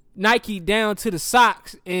who Nike down to the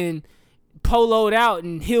socks and poloed out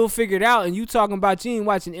and heel figured out, and you talking about you ain't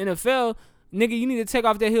watching NFL, nigga, you need to take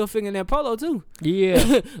off that heel finger and that polo too.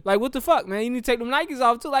 Yeah. Like, what the fuck, man? You need to take them Nikes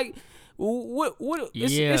off too. Like, what?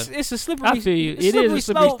 It's a slippery. I feel you. It is a slippery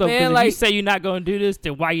slope, man. If Like, you say you're not gonna do this,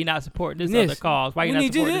 then why you not supporting this other cause? Why you not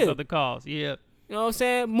supporting this other cause? Yeah. You know what I'm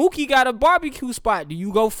saying? Mookie got a barbecue spot. Do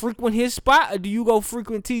you go frequent his spot or do you go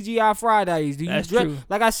frequent TGI Fridays? Do you That's true.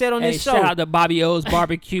 Like I said on this show. Shout out to Bobby O's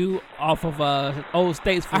barbecue off of Old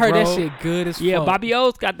Statesville I heard Road. that shit good as fuck. Yeah, Bobby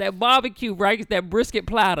O's got that barbecue, right? It's that brisket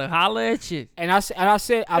platter. Holla at you. And I've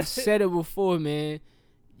said it before, man.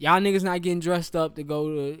 Y'all niggas not getting dressed up to go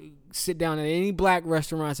to sit down at any black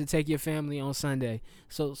restaurants to take your family on Sunday.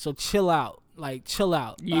 So chill out. Like, chill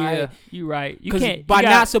out. Yeah, right? you right. You Because can't. by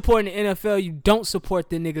not supporting the NFL, you don't support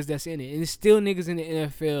the niggas that's in it. And it's still niggas in the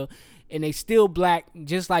NFL, and they still black,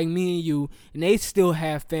 just like me and you, and they still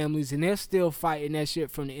have families, and they're still fighting that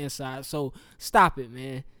shit from the inside. So stop it,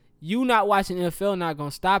 man. You not watching NFL not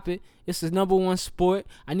gonna stop it. It's the number one sport.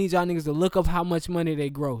 I need y'all niggas to look up how much money they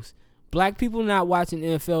gross. Black people not watching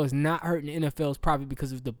NFL is not hurting the NFL's profit,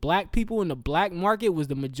 because if the black people in the black market was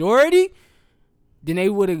the majority, then they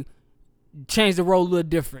would have changed the role a little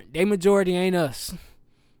different. They majority ain't us.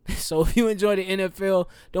 So if you enjoy the NFL,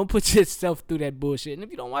 don't put yourself through that bullshit. And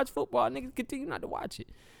if you don't watch football, niggas continue not to watch it.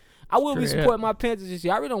 I will be supporting my Panthers this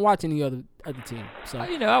year. I really don't watch any other team. So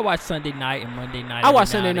I watch Sunday night and Monday night. I watch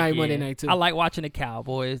Sunday night, Monday night too. I like watching the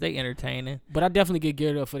Cowboys. They entertaining. But I definitely get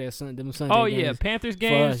geared up for that Sunday games. Oh yeah, Panthers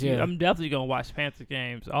games. Us, yeah. I'm definitely gonna watch Panthers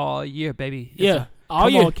games all year, baby. All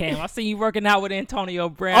Come year. on, Cam. I see you working out with Antonio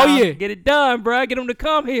Brown. Oh yeah, get it done, bro. Get him to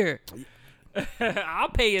come here. I'll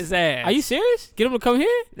pay his ass. Are you serious? Get him to come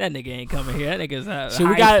here? That nigga ain't coming here. That nigga's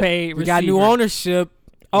paid. We got new ownership.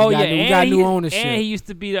 We got new ownership. And he used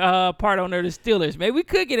to be the part owner of the Steelers. Maybe we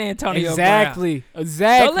could get Antonio Brown. Exactly.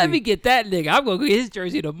 Don't let me get that nigga. I'm going to get his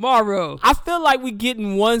jersey tomorrow. I feel like we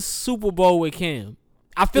getting one Super Bowl with Cam.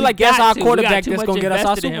 I feel like that's our quarterback that's going to get us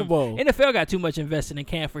our Super Bowl. NFL got too much invested in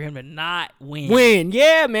Cam for him to not win.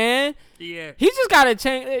 Yeah, man. Yeah. He just got to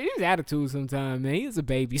change his attitude sometimes, man. He's a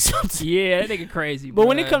baby sometimes. Yeah, that nigga crazy, But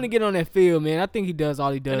when it come to get on that field, man, I think he does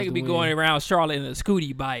all he does. That nigga be going around Charlotte in a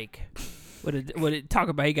scooty bike. What it talk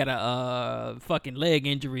about? He got a fucking leg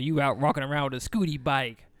injury. You out walking around with a scooty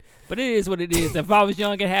bike. But it is what it is. If I was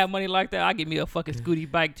young and had money like that, I'd give me a fucking scooty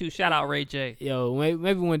bike too. Shout out Ray J. Yo,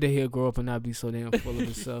 maybe one day he'll grow up and not be so damn full of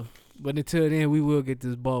himself. But until then, we will get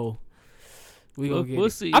this bowl. We'll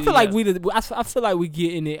see. I feel like I feel like we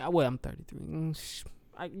getting it. Well, I'm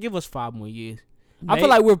 33. Give us 5 more years. I feel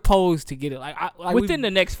like we're posed to get it. Within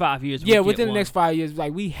the next 5 years. Yeah, within the next 5 years,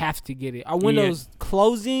 like we have to get it. Our window's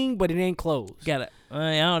closing, but it ain't closed. I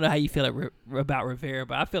don't know how you feel about Rivera,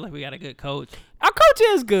 but I feel like we got a good coach. Our coach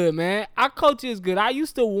is good, man. Our coach is good. I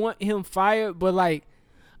used to want him fired, but like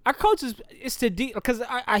our coach is because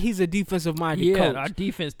he's a defensive minded coach. Yeah, our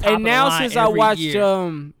defense top and now of the line since I watched year.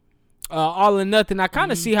 All or Nothing, I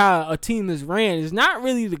kind of see how a team is ran. It's not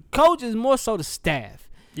really the coach; it's more so the staff.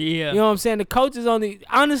 Yeah. You know what I'm saying? The coaches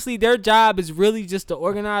honestly, their job is really just to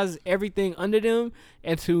organize everything under them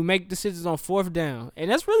and to make decisions on 4th down. And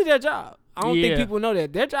that's really their job. I don't think people know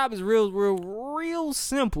that. Their job is real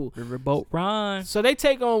simple. Riverboat Ron. So they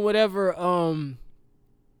take on whatever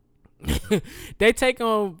they take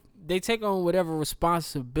on whatever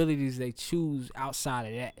responsibilities they choose outside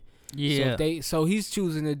of that. Yeah. So he's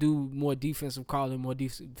choosing to do more defensive calling, more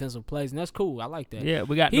defensive plays, and that's cool. I like that. Yeah,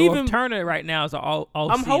 we got North Turner right now as an OC.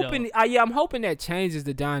 I'm hoping that changes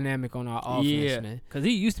the dynamic on our offense, man. Because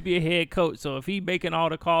he used to be a head coach, so if he making all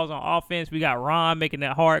the calls on offense, we got Ron making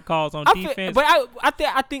that hard calls on defense.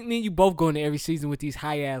 I think me and you both going to every season with these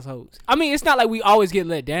high ass hopes. I mean, it's not like we always get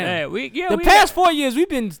let down. The past 4 years we've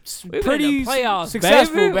been pretty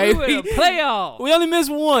successful, baby. We in the playoffs. We only missed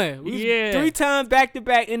one. 3 times back to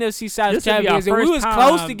back NFC South champions, and we was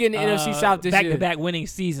close to getting the NFC South this year. Back-to-back winning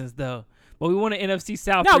seasons, though. But we won the NFC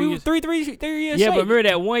South. No, we were 3 years. Yeah, but remember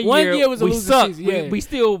that one year was a we sucked. Season, yeah. We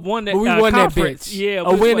still won that. But we won conference. That bitch. Yeah,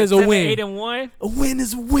 a win is a win. 8-1. A win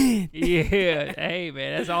is a win. Yeah, hey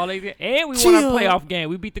man, that's all they did. And we won our playoff game.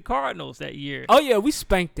 We beat the Cardinals that year. Oh yeah, we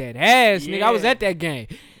spanked that ass, nigga. I was at that game.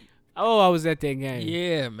 I was at that game.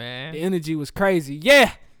 Yeah, man. The energy was crazy.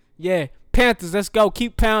 Yeah. Panthers, let's go.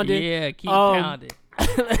 Keep pounding. Yeah, keep pounding.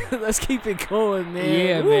 Let's keep it going, man.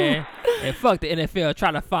 Yeah, man. And fuck the NFL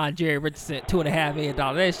trying to find Jerry Richardson $2.5 million.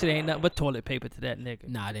 That shit ain't nothing but toilet paper to that nigga.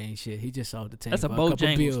 Nah, that ain't shit. He just sold the team. That's a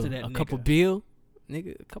Bojangles to that nigga. A couple bill.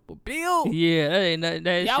 Nigga, a couple bill. Yeah, that ain't nothing.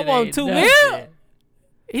 That y'all shit want ain't $2 nothing. million?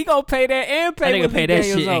 He gonna pay that and pay. That nigga pay that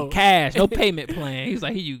shit in cash. No payment plan. He's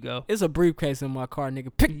like, here you go. It's a briefcase in my car,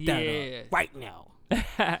 nigga. Pick that up right now.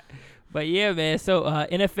 But yeah, man. So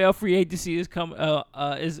NFL free agency is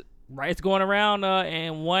Right, it's going around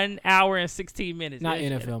in 1 hour and 16 minutes. Not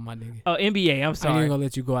NFL, my nigga. Oh, NBA. I'm I sorry. ain't gonna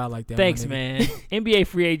let you go out like that. Thanks, my man. NBA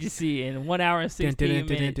free agency in 1 hour and 16 minutes,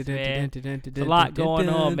 man. There's a lot going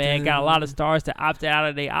on, man. Got a lot of stars that opted out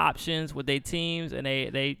of their options with their teams, and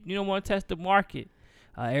they want to test the market.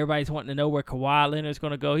 Everybody's wanting to know where Kawhi Leonard's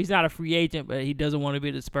going to go. He's not a free agent, but he doesn't want to be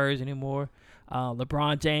at the Spurs anymore.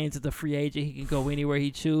 LeBron James is a free agent. He can go anywhere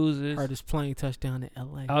he chooses. Heard his plane touchdown in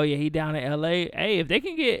L.A. Oh, yeah, he down in L.A. Hey, if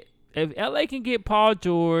L.A. can get Paul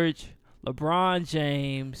George, LeBron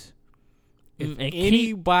James, If and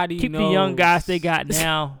anybody keep knows, the young guys they got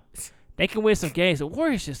now, they can win some games. The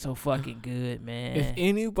Warriors just so fucking good, man. if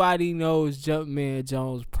anybody knows Jumpman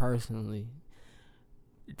Jones personally,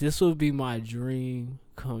 this would be my dream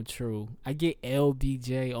come true. I get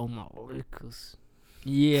LBJ on my Lakers.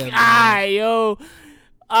 Yeah, man. Yo.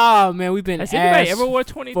 Oh, man, we've been Has anybody ass ever wore for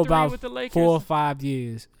 23 about with the Lakers? 4 or 5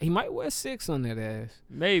 years. He might wear 6 on that ass.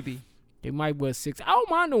 Maybe. He might wear 6. I don't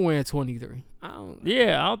mind him wearing 23. I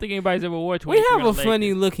don't think anybody's ever wore 23. We have on a the funny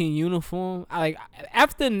Lakers. looking uniform.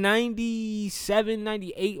 After 97,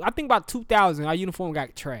 98, I think about 2000, our uniform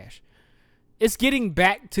got trash. It's getting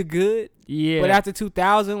back to good. Yeah. But after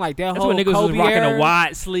 2000, like that That's whole when niggas Kobe was rocking era, the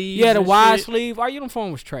wide sleeves. yeah, the and wide shit. sleeve. Our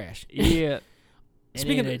uniform was trash. Yeah. And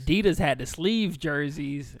Speaking then of- Adidas had the sleeve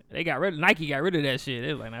jerseys. Nike got rid of that shit.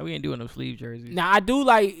 They was like, nah, we ain't doing no sleeve jerseys. Now I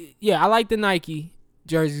like the Nike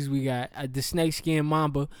jerseys we got. The snakeskin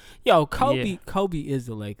Mamba. Yo, Kobe is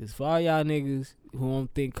the Lakers. For all y'all niggas who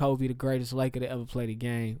don't think Kobe the greatest Laker to ever play the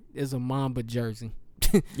game, there's a Mamba jersey.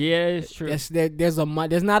 Yeah, it's true. There's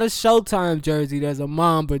not a Showtime jersey. There's a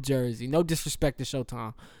Mamba jersey. No disrespect to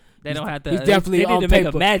Showtime. They don't have to. he's They definitely need on to make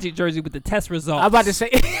paper. a Magic jersey with the test results. I'm about to say.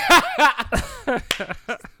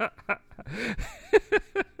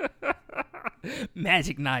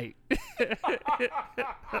 Magic Night.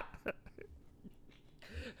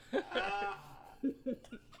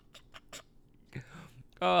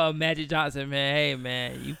 Oh, Magic Johnson, man. Hey,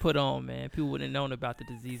 man, you put on, man. People wouldn't have known about the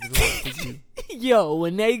disease if it wasn't for you. Yo,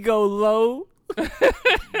 when they go low,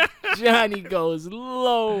 Johnny goes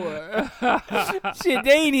lower. Shit,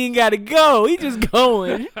 they ain't even gotta go. He just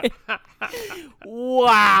going.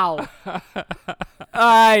 Wow.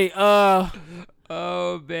 Alright,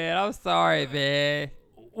 Oh, man, I'm sorry, man.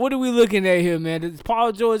 what are we looking at here, man? Is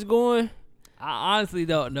Paul George going? I honestly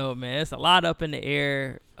don't know, man. It's a lot up in the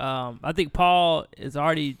air. I think Paul has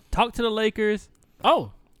already talked to the Lakers.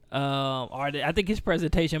 Oh. I think his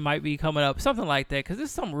presentation might be coming up, something like that, because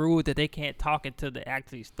there's some rule that they can't talk until it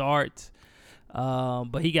actually starts.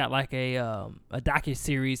 But he got like a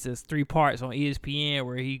docu-series that's 3 parts on ESPN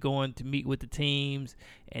where he going to meet with the teams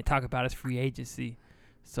and talk about his free agency.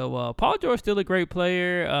 So Paul George still a great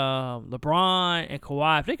player. LeBron and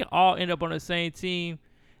Kawhi, if they can all end up on the same team,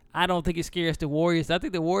 I don't think it scares the Warriors. I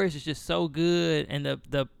think the Warriors is just so good, and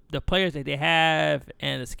the players that they have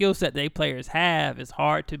and the skill set they players have is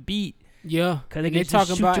hard to beat. Yeah. 'Cause they And can just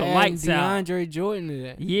talking shoot about your adding lights out. DeAndre Jordan to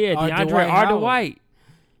that. Yeah, Or DeAndre Dwight Arthur Howard. White.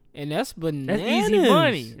 And that's bananas. That's easy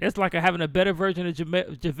money. That's like having a better version of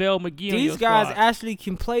JaVale McGee on your These guys squad. actually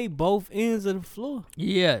can play both ends of the floor.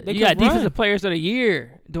 Yeah, they you can got defensive run. players of the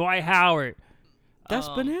year. Dwight Howard. That's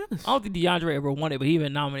bananas. I don't think DeAndre ever won it, but he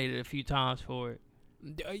been nominated a few times for it.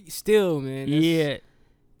 Still, man. Yeah.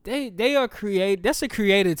 They are create. That's a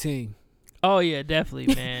creative team. Oh yeah,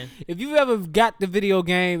 definitely, man. If you ever got the video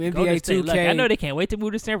game NBA Golden State, 2K, look, I know they can't wait to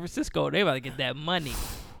move to San Francisco. They about to get that money.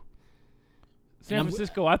 San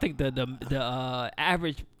Francisco, I think the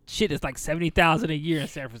average shit is like $70,000 a year in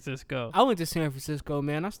San Francisco. I went to San Francisco,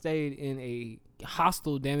 man. I stayed in a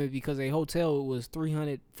hostel, damn it, because a hotel was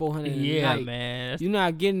 $300, $400 a Yeah, night. man. You're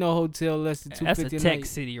not getting no hotel less than $250 That's a a tech night.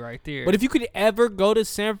 city right there. But if you could ever go to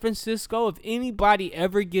San Francisco, if anybody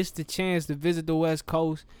ever gets the chance to visit the West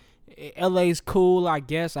Coast, LA's cool, I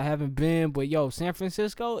guess. I haven't been, but yo, San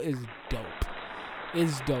Francisco is dope.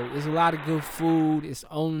 It's dope. It's a lot of good food. It's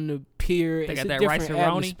on the pier. They It's got a that different rice-a-roni?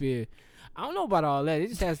 atmosphere. I don't know about all that. It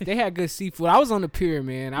just has. They had good seafood. I was on the pier,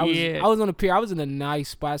 man. I was on the pier. I was in a nice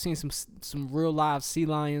spot. I seen some real live sea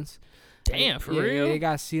lions. Damn, for Yeah, real? they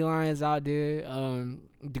got sea lions out there.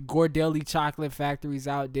 The Gordelli chocolate factories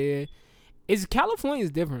out there.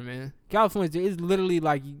 California's different, man. California's it's literally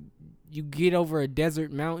like you get over a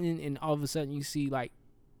desert mountain and all of a sudden you see like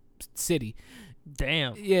city.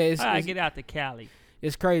 Damn. Yeah, I it's get out to Cali.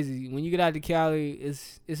 it's crazy. When you get out to Cali,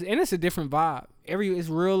 it's a different vibe. It's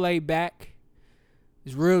real laid back.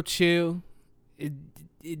 It's real chill.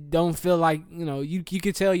 It don't feel like, you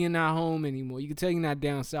can tell you're not home anymore. You can tell you're not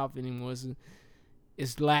down south anymore.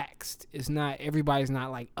 It's laxed. It's not, everybody's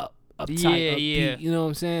not like uptight, Yeah, upbeat. yeah. You know what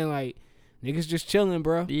I'm saying? Like niggas just chilling,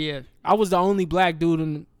 bro. Yeah. I was the only black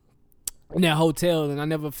dude in that hotel, and I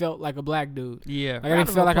never felt like a black dude. Yeah, Like, I didn't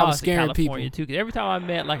feel like I was scaring people. Too, because every time I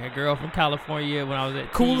met like a girl from California when I was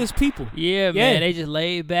at Coolest people. Yeah, man, they just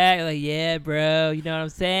laid back like, yeah, bro, you know what I'm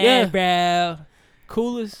saying, Yeah. bro.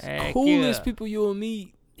 Coolest people you will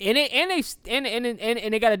meet, and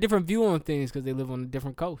they got a different view on things because they live on a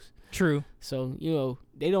different coast. True. So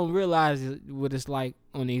they don't realize what it's like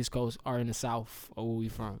on the East Coast or in the South or where we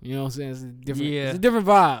from. You know what I'm saying? It's a different. Yeah. It's a different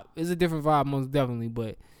vibe. It's a different vibe, most definitely.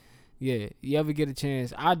 But yeah, you ever get a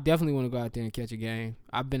chance, I definitely want to go out there and catch a game.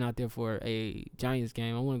 I've been out there for a Giants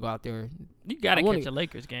game. I want to go out there. You gotta catch a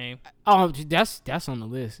Lakers game. Oh, that's on the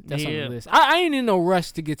list. That's on the list. I ain't in no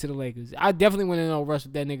rush to get to the Lakers. I definitely went in no rush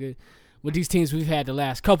with that nigga. With these teams we've had the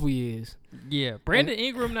last couple years. Yeah, Brandon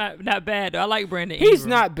Ingram not bad. I like Brandon Ingram. He's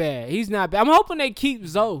not bad. I'm hoping they keep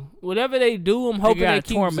Zoe. Whatever they do, I'm hoping they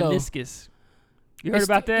keep torn Zoe. meniscus. You heard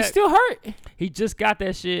about that? He's still hurt. He just got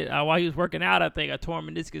that shit while he was working out. I think a torn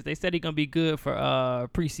meniscus. They said he's gonna be good for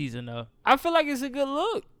preseason though. I feel like it's a good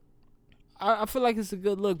look. I feel like it's a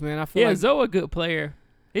good look, man. I feel like Zoe a good player.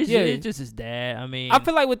 It's just his dad. I mean, I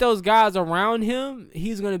feel like with those guys around him,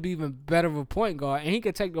 he's gonna be even better of a point guard, and he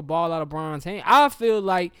could take the ball out of Bron's hand. I feel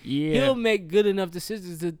like he'll make good enough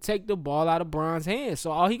decisions to take the ball out of Bron's hand.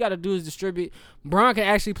 So all he got to do is distribute. Bron can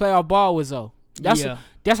actually play our ball with Zoe. That's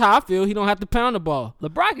how I feel. He don't have to pound the ball.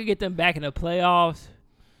 LeBron could get them back in the playoffs.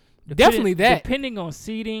 Definitely that. Depending on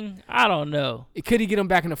seeding, I don't know. Could he get him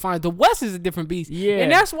back in the finals? The West is a different beast. Yeah, and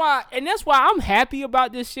that's why I'm happy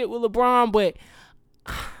about this shit with LeBron, but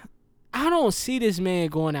I don't see this man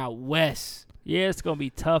going out west. Yeah, it's gonna be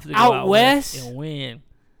tough to go out west and win.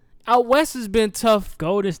 Out west has been tough.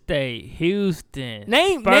 Golden State, Houston,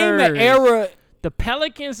 name Spurs. an era. The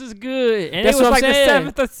Pelicans is good, and That's it was what I'm like saying.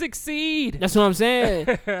 the 7th or 6th seed. That's what I'm saying.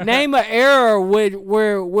 Name an era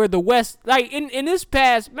where the West, like in this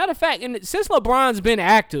past, matter of fact, since LeBron's been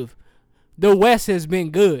active, the West has been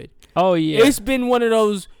good. Oh yeah, it's been one of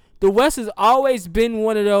those. The West has always been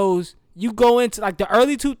one of those. You go into like the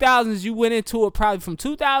early 2000s, you went into it probably from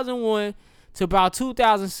 2001 to about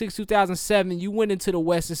 2006, 2007. You went into the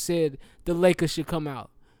West and said the Lakers should come out.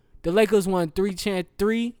 The Lakers won three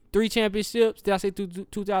championships. Did I say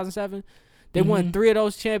 2007? They won 3 of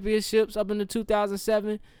those championships up into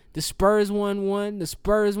 2007. The Spurs won 1. The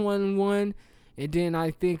Spurs won 1. And then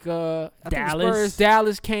I think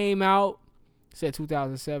Dallas came out. Said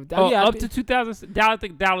 2007. Up to 2000. I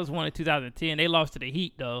think Dallas won in 2010. They lost to the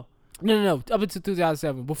Heat though. No. Up until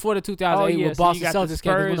 2007. Before the 2008 when Boston Celtics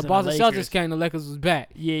came. When the Boston Celtics came, the Lakers was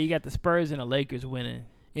back. Yeah, you got the Spurs and the Lakers winning.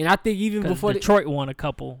 And I think even before Detroit won a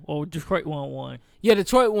couple, or Detroit won one. Yeah,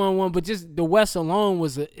 Detroit won one, but just the West alone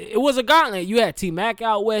was a gauntlet. You had T-Mac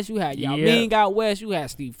out west, you had Yao Ming out west, you had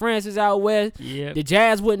Steve Francis out west. Yeah. The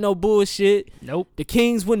Jazz wasn't no bullshit. Nope. The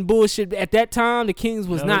Kings wasn't bullshit at that time. The Kings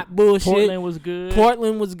was not bullshit. Portland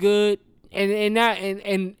was good.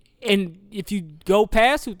 And if you go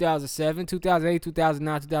past 2007, 2008,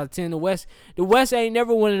 2009, 2010, the West ain't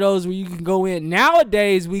never one of those where you can go in.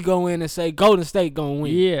 Nowadays, we go in and say Golden State gonna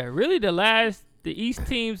win. Yeah, really the East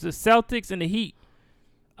teams, the Celtics and the Heat,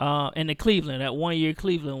 and the Cleveland. That 1 year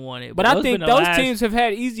Cleveland won it. But I think those teams have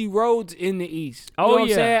had easy roads in the East. You know what I'm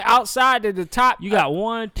saying? Outside of the top. You got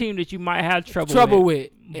one team that you might have trouble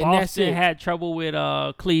with. Boston had trouble with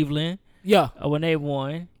Cleveland. Yeah. When they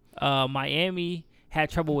won. Miami had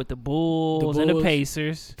trouble with the Bulls and the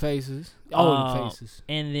Pacers. The Pacers.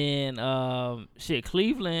 And then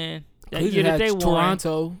Cleveland. That Cleveland year that had they won.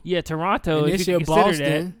 Toronto. Yeah, Toronto. And this year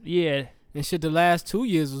Boston. That. Yeah. And shit, the last 2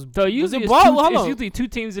 years was. So usually it's usually 2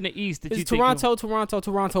 teams in the East that it's Toronto,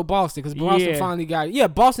 Boston. Because Boston finally got it. Yeah,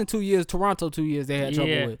 Boston 2 years, Toronto 2 years they had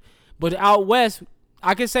trouble with. But out west,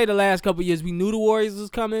 I can say the last couple of years we knew the Warriors was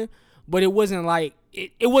coming, but it wasn't like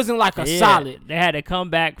it wasn't like a solid. They had to come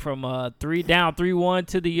back from 3-1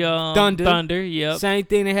 to the Thunder. Yep. Same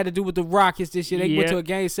thing they had to do with the Rockets this year. They went to a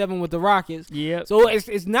Game 7 with the Rockets. Yep. So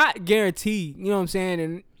it's not guaranteed. You know what I'm saying?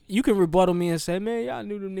 And you can rebuttal me and say, man, y'all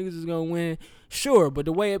knew them niggas was gonna win. Sure, but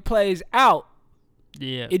the way it plays out,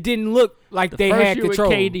 it didn't look like they had control.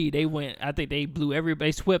 With KD, they went. I think they blew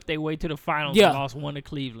everybody, swept their way to the finals and lost 1 to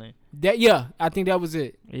Cleveland. I think that was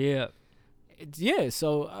it. Yeah. Yeah,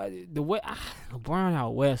 so the way LeBron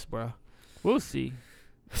out west, bro. We'll see.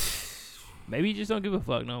 Maybe you just don't give a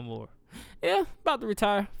fuck no more. Yeah, about to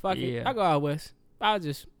retire. Fuck it. I go out west. I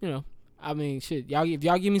just, I mean, shit. If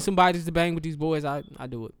y'all give me some bodies to bang with these boys, I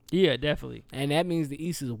do it. Yeah, definitely. And that means the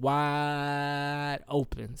East is wide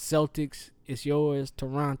open. Celtics, it's yours.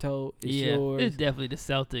 Toronto, it's yours. It's definitely the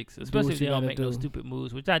Celtics, especially if they don't make no stupid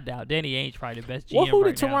moves, which I doubt. Danny Ainge's probably the best GM who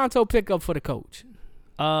did Toronto pick up for the coach?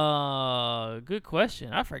 Good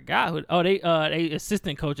question. I forgot who. Oh, they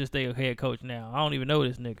assistant coaches. They head coach now. I don't even know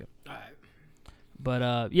this nigga. All right.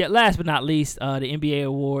 But yeah, last but not least, the NBA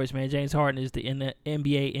awards, man. James Harden is the NBA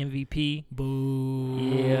MVP. Boo.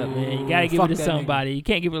 Yeah, man. You gotta give Fuck it to that somebody. You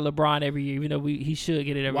can't give it to LeBron every year, even though he should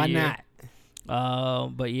get it every year. Why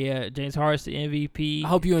not? But yeah, James Harden's the MVP. I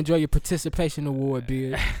hope you enjoy your participation award,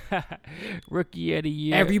 Beard. Rookie of the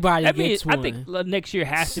year. Everybody gets one. I think next year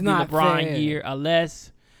has It's to be not LeBron fair. year,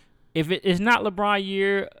 unless if it's not LeBron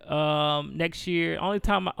year, next year. Only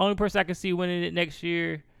person I can see winning it next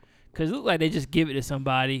year, because it looks like they just give it to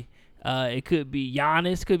somebody. It could be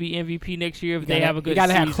Giannis, could be MVP next year if they have a good You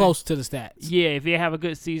gotta season. have close to the stats. Yeah, if they have a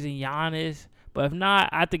good season, Giannis. But if not,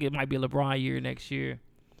 I think it might be LeBron year next year.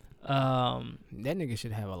 That nigga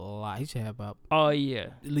should have a lot. He should have about Oh yeah,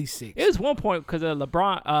 at least 6. it was one point because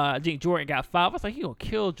LeBron. I think Jordan got 5. I was like, he gonna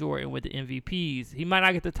kill Jordan with the MVPs. He might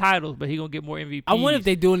not get the titles, but he gonna get more MVPs. I wonder if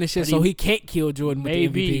they doing this shit But so he- he can't kill Jordan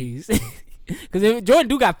Maybe. with the MVPs. Because Jordan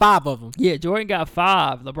do got 5 of them. Yeah, Jordan got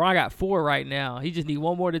 5. LeBron got 4 right now. He just need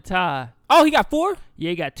one more to tie. Oh, he got 4? Yeah,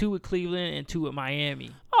 he got 2 with Cleveland and 2 with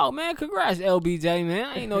Miami. Oh, man, congrats, LBJ, man.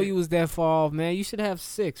 I didn't know you was that far off, man. You should have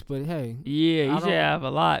 6, but hey, Yeah, I he should don't- have a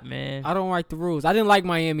lot, man. I don't like the rules. I didn't like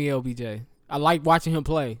Miami LBJ. I like watching him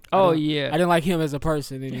play. Oh I yeah, didn't like him as a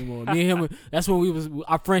person anymore. Me and him, that's when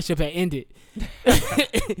our friendship had ended.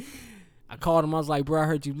 I called him. I was like, bro, I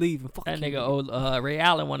heard you leaving. Fuck that you. nigga old Ray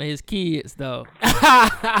Allen, one of his kids though.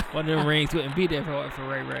 One of them rings wouldn't be there for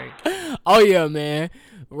Ray Ray. Oh, yeah, man.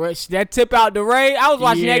 That tip out the Ray. I was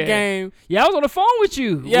watching Yeah. that game. Yeah, I was on the phone with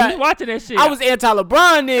you. Yeah. We was watching that shit. I was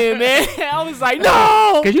anti-LeBron then, man. I was like,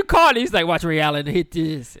 no. Cause you called. He's like, watch Ray Allen hit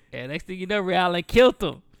this, and next thing you know, Ray Allen killed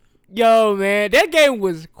him. Yo, man, that game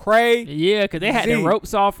was crazy. Yeah, cause they had the Z.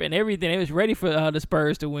 ropes off and everything. They was ready for the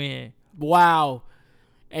Spurs to win. Wow.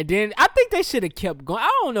 And then I think they should have kept going. I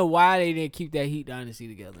don't know why they didn't keep that Heat dynasty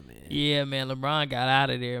together, man. Yeah, man. LeBron got out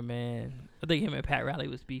of there, man. I think him and Pat Riley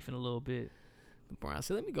was beefing a little bit. LeBron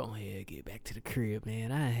said, let me go ahead and get back to the crib,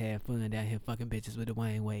 man. I had fun down here fucking bitches with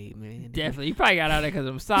Dwayne Wade, man. Definitely. He probably got out of there because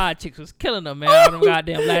them side chicks was killing him, man. All them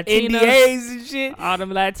goddamn Latinas. NDAs and shit. All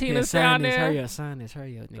them Latinas down there. Hurry up, sign this,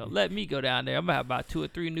 hurry up, So nigga. let me go down there. I'm gonna have about 2 or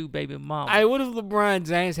 3 new baby mamas. Hey, what if LeBron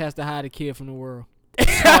James has to hide a kid from the world?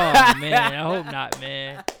 Oh, man. I hope not,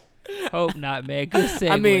 man. Hope not, man. Good segue.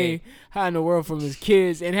 I mean, hiding the world from his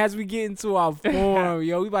kids. And as we get into our form,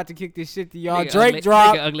 yo, we about to kick this shit to y'all. Nigga Drake ugly,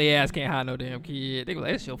 dropped. nigga ugly ass can't hide no damn kid. They go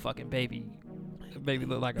like, that's your fucking baby. The baby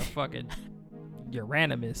look like a fucking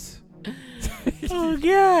Uranus. Oh,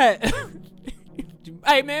 God.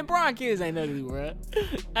 Hey, man, Bron kids ain't ugly, bro.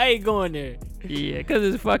 I ain't going there. Yeah, because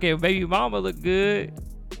his fucking baby mama look good.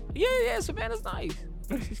 Yeah, Savannah's nice.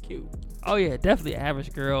 She's cute. Oh, yeah, definitely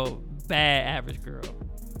average girl. Bad average girl.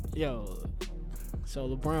 Yo, so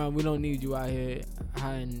LeBron, we don't need you out here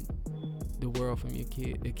hiding the world from your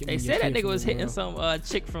kid. They said that nigga was hitting some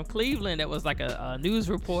chick from Cleveland that was like a news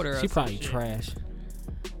reporter. She or some probably shit. trash.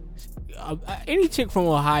 Any chick from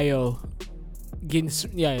Ohio getting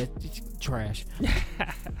trash.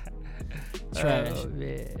 Trash. Oh,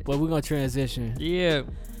 man. But we're gonna transition. Yeah.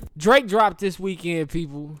 Drake dropped this weekend,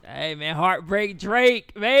 people. Hey, man, Heartbreak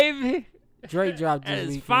Drake, baby. Drake dropped At this his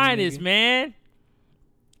weekend. finest, nigga. man.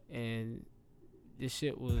 And this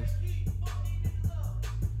shit was.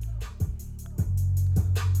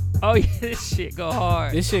 Oh, yeah, this shit go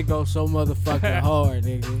hard. This shit goes so motherfucking hard,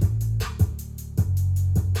 nigga.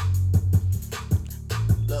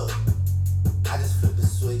 Look, I just flipped the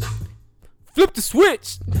switch. Flip the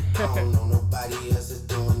switch. I don't know nobody else is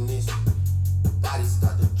doing this. Bodies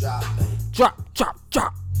start to drop, and Drop.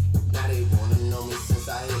 now they wanna know me since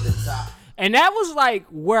I hit the top. And that was like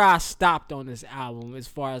where I stopped on this album as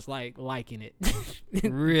far as like liking it.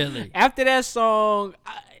 Really? After that song,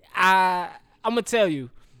 I'm gonna tell you,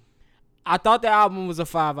 I thought the album was a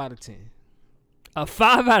 5 out of 10. A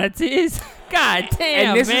 5 out of 10? God damn,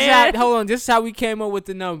 And this man. is how this is how we came up with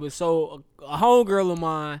the numbers. So a homegirl of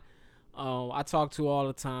mine, I talk to all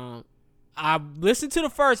the time. I listened to the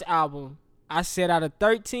first album. I said out of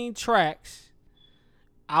 13 tracks,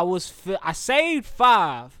 I saved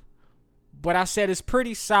 5, but I said it's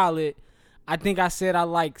pretty solid. I think I said I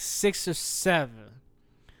like 6 or 7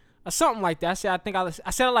 or something like that. I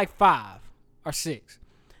said I like 5 or 6.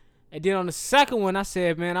 And then on the second one, I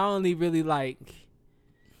said, man, I only really like,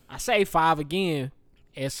 I say 5 again.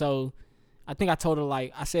 And so I think I told her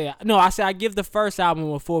I said I give the first album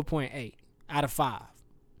a 4.8 out of 5.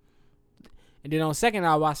 And then on the second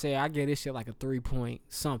album, I said I give this shit like a 3 point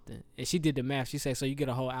something. And she did the math. She said, so you get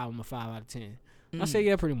a whole album a 5 out of 10. I said,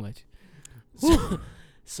 yeah, pretty much.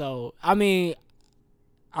 So, I mean,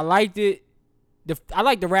 I liked it. I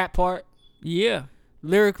like the rap part. Yeah,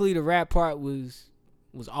 Lyrically, the rap part was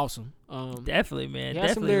awesome. definitely, man. he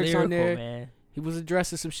had some Definitely lyrics on lyrical, there. man. He was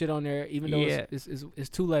addressing some shit on there, even though Yeah. it's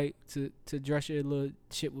too late to address your little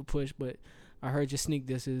shit with Push. But I heard your sneak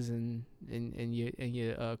disses and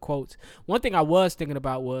your quotes. One thing I was thinking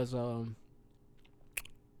about was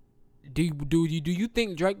do you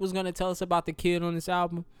think Drake was gonna tell us about the kid on this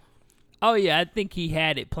album? Oh yeah, I think he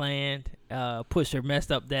had it planned. Pusha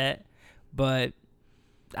messed up that, but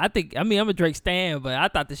I'm a Drake stan, but I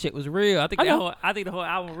thought the shit was real. I think the whole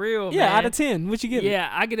album real. Yeah, man. out of 10, what you give? Yeah,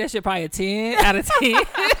 I give that shit probably a 10 out of 10.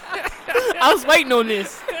 I was waiting on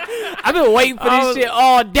this. I've been waiting for this shit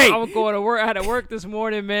all day. I was going to work. I had to work this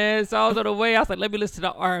morning, man. So I was on the way. I was like, let me listen to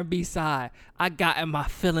the R&B side. I got in my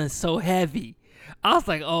feelings so heavy. I was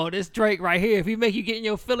like, oh, this Drake right here. If he make you get in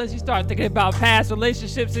your feelings, you start thinking about past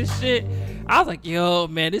relationships and shit. I was like, yo,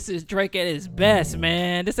 man, this is Drake at his best,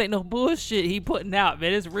 man. This ain't no bullshit he putting out,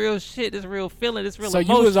 man. It's real shit. This real feeling. This real So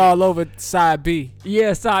emotion. you was all over side B.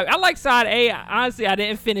 Yeah, side. I like side A. Honestly, I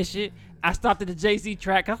didn't finish it. I stopped at the Jay-Z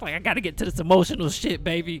track. I was like, I got to get to this emotional shit,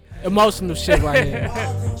 baby. Emotional shit right here.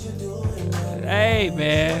 Hey,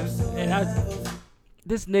 man. And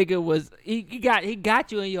this nigga was he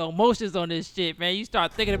got you in your emotions on this shit, man. You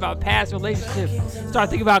start thinking about past relationships, start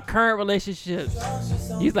thinking about current relationships.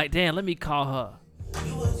 He's like, damn, let me call her.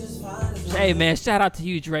 Hey, man, shout out to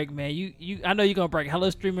you, Drake, man. You I know you're gonna break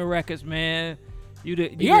hella streaming records, man. He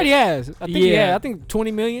already has. I think Yeah. I think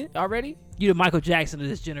 20 million already. You the Michael Jackson of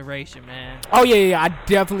this generation, man. Oh yeah, I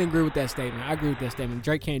definitely agree with that statement. I agree with that statement.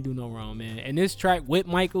 Drake can't do no wrong, man. And this track with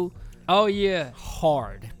Michael, Oh yeah.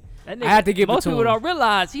 hard. That nigga, I had to give it most to people him. don't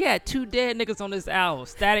realize he had 2 dead niggas on this album,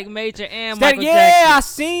 Static Major and Static, Michael yeah, Jackson. I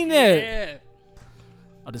seen it. Yeah.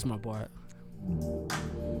 Oh, this is my part.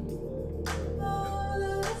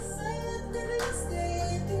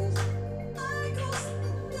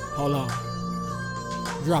 Hold on.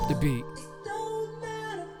 Drop the beat.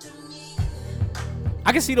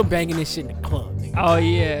 I can see them banging this shit in the club, nigga. Oh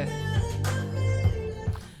yeah.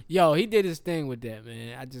 Yo, he did his thing with that,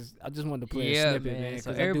 man. I just wanted to play a snippet, man.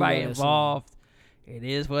 So 'cause I do everybody love that song. involved, it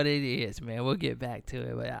is what it is, man. We'll get back to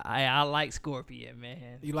it, but I like Scorpion,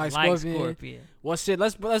 man. You like I Scorpion? Well, shit.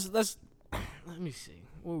 Let's let me see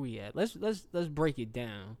where we at. Let's break it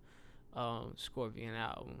down. Scorpion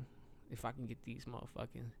album. If I can get these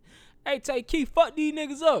motherfucking. Hey, Tay Keith, fuck these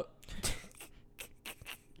niggas up.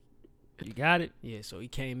 You got it. Yeah, so he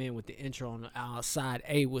came in with the intro on the side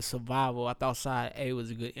A with Survival. I thought side A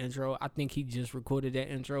was a good intro. I think he just recorded that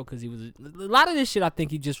intro because he was a lot of this shit. I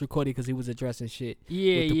think he just recorded because he was addressing shit.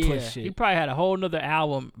 Yeah, with the yeah. Push shit. He probably had a whole nother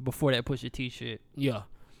album before that Pusha T shit. Yeah,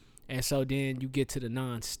 and so then you get to the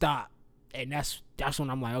non-stop, and that's when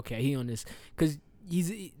I'm like, okay, he on this because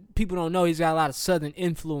people don't know he's got a lot of Southern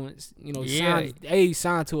influence. You know, Yeah. he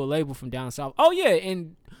signed to a label from down south. Oh yeah,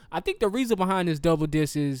 and I think the reason behind this double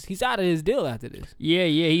disc is he's out of his deal after this. Yeah,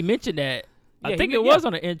 he mentioned that. I Yeah, think he- it was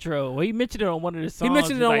on the intro. Well, he mentioned it on one of the songs. He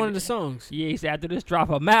mentioned it on Like, one of the songs. Yeah, he said after this drop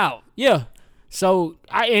him out. Yeah. So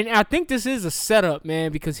I think this is a setup,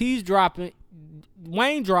 man, because he's dropping.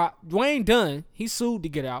 Wayne done. He sued to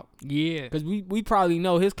get out Yeah. because we probably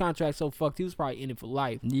know his contract so fucked. He was probably in it for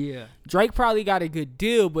life. Yeah. Drake probably got a good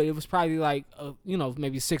deal, but it was probably like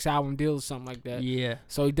maybe a 6-album deal or something like that. Yeah.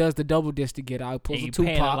 So he does the double disc to get out. He And pulls you a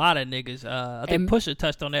paying a Tupac. lot of niggas. I think And- Pusha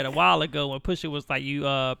touched on that a while ago when Pusha was like, you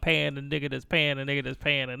paying the nigga that's paying the nigga that's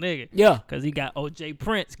paying the nigga. Yeah. Cause he got Jay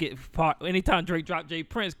Prince get part. Anytime Drake drop, Jay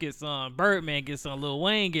Prince gets some. Birdman gets some. Lil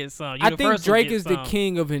Wayne gets some. I think Universal Drake gets is the some.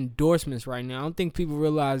 king of endorsements right now. I don't think people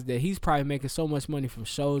realize that he's probably making so much money from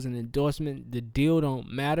shows and endorsement. The deal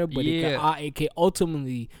don't matter, but it can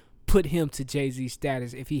ultimately put him to Jay-Z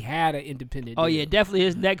status if he had an independent Oh deal. yeah, definitely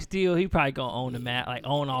his next deal. He probably gonna own the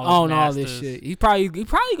own all this shit. He probably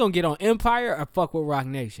gonna get on Empire or fuck with Rock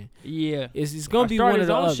Nation. Yeah, It's gonna Or be start one his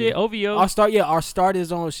of the own other. shit. OVO. Or start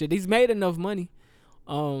his own shit. He's made enough money.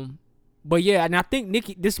 But yeah, and I think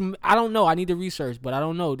Nicki. I don't know. I need to research, but I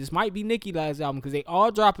don't know. This might be Nicki last album because they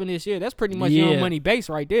all dropping this year. That's pretty much Young Yeah. Money base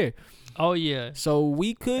right there. Oh yeah. So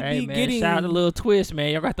we could Hey be man, getting shout out to Lil Twist,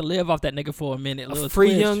 man. Y'all got to live off that nigga for a minute. a Lil free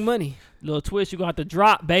Twist. Young Money. Lil Twist, you gonna have to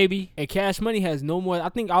drop, baby. And Cash Money has no more. I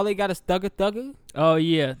think all they got is Thugger Thugger. Oh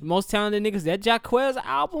yeah. The most talented niggas. That Jacquez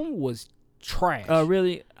album was trash. Oh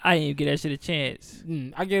really? I didn't even give that shit a chance.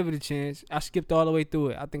 I gave it a chance. I skipped all the way through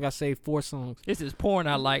it. I think I saved 4 songs. This is porn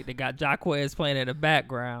I like that got Jacquez playing in the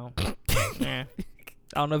background. Yeah.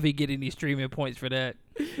 I don't know if he get any streaming points for that.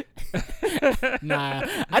 Nah,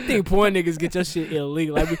 I think porn niggas get your shit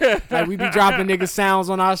illegal. Like we be dropping niggas sounds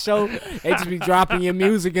on our show. They just be dropping your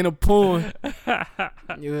music in a porn.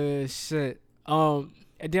 Yeah, shit.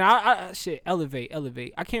 And then I shit, elevate.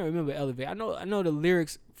 I can't remember elevate. I know the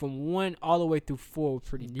lyrics from 1 all the way through 4 were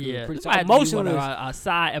pretty good. Yeah, Pretty this might be one of Emotionless. our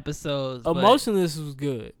side episodes. but- Emotionless was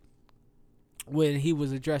good when he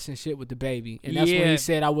was addressing shit with the baby, and that's when Yeah. he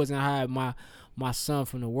said I wasn't hiding my son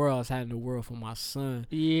from the world. I was hiding the world from my son.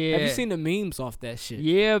 Yeah. Have you seen the memes off that shit?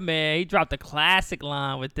 Yeah, man, he dropped a classic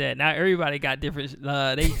line with that. Now everybody got different.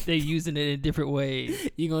 They using it in different ways.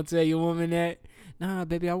 You gonna tell your woman that? Nah,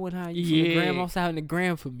 baby, I wouldn't hide you from the Yeah. gram. I was hiding the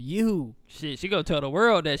gram from you. Shit, she gonna tell the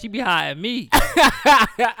world that she be hiding me.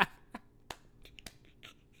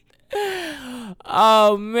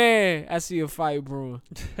 Oh man, I see a fight brewing.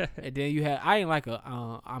 And then you had I ain't like a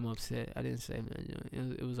I'm upset. I didn't say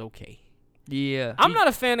man. It was okay. Yeah, I'm not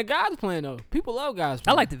a fan of God's Plan though. People love God's I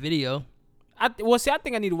Plan. like the video. I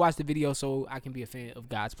think I need to watch the video so I can be a fan of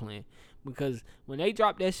God's Plan, because when they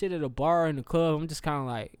drop that shit at a bar in the club, I'm just kind of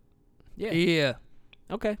like, Yeah.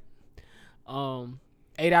 okay.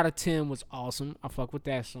 8 out of 10 was awesome. I fuck with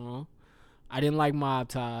that song. I didn't like Mob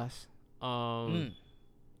Ties.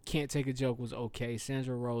 Can't Take a Joke was okay.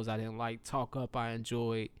 Sandra Rose I didn't like. Talk Up I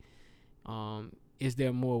enjoyed. Is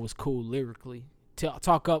There More was cool lyrically.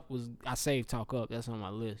 Talk Up was I saved Talk Up. That's on my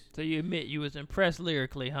list. So you admit you was impressed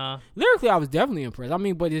lyrically, huh? Lyrically I was definitely impressed. I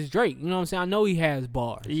mean, but it's Drake. You know what I'm saying? I know he has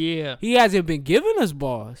bars. Yeah. He hasn't been giving us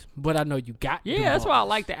bars, but I know you got the Yeah, that's why I bars.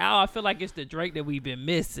 like the album. I feel like it's the Drake that we've been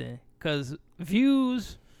missing. Cause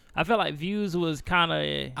Views, I felt like Views was kind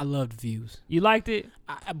of. I loved Views. You liked it?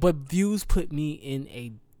 But Views put me in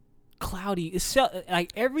a cloudy. It's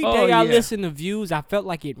like every Oh, day I yeah. listen to Views, I felt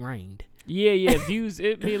like it rained. Yeah, Views.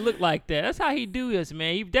 It looked like that. That's how he do this,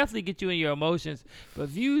 man. He definitely get you in your emotions. But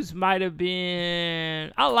Views might have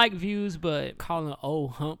been. I like Views, but Calling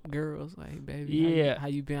old hump girls like, baby, Yeah. how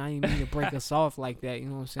you been? I didn't mean to break us off like that. You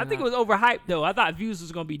know what I'm saying? I think it was overhyped though. I thought Views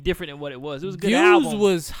was gonna be different than what it was. It was a good Views album.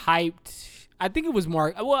 was hyped. I think it was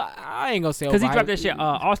more. Well, I ain't gonna say Because he overhyped. dropped that shit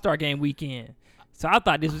All-Star Game weekend. So I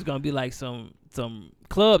thought this was gonna be like some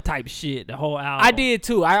club type shit. The whole album. I did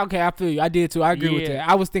too. I feel you. I did too. I agree with Yeah. that.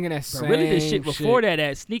 I was thinking that But same really, the shit before shit.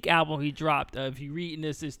 that Sneak album he dropped. If you reading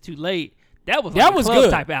this, it's too late. That was like That a was club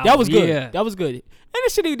good. type album. That was good. Yeah. That was good. And the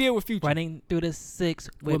shit he did with Future. Running through the 6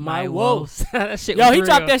 with, With my my woes. That shit Yo, was he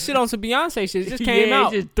dropped real. that shit on some Beyonce shit. It just came Yeah,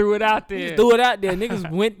 out. He just threw it out He there. just threw it out there. Niggas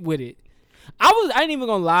went with it. I ain't even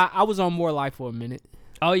gonna lie. I was on More Life for a minute.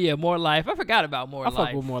 Oh yeah, More Life. I forgot about More I Life.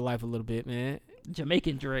 fuck with More Life a little bit, man.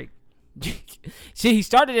 Jamaican Drake. Shit, he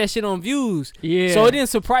started that shit on Views. Yeah. So it didn't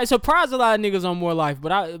surprise a lot of niggas on More Life.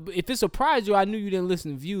 But if it surprised you, I knew you didn't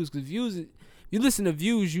listen to Views. Because Views, if you listen to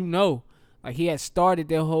Views, you know. Like, he had started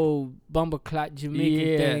that whole Bumbleclot Jamaican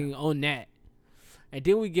Yeah. thing on that. And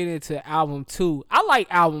then we get into album 2. I like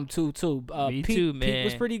album 2 too. Me Pete, too, Pete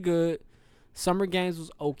was man. pretty good. Summer Games was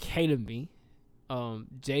okay to me.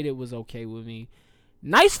 Jaded was okay with me.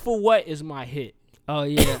 Nice for What is my hit. Oh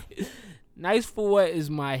yeah. Nice for What is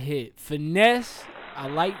my hit. Finesse, I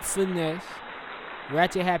like Finesse.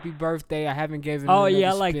 Ratchet Happy Birthday, I haven't given. Oh, it yeah,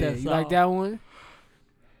 another I like spin. that You like song. that one?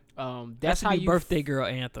 That's That's how how you birthday girl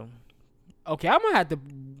anthem. Okay, I'm gonna have to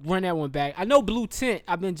run that one back. I know Blue Tint.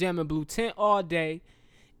 I've been jamming Blue Tint all day.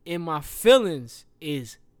 In My Feelings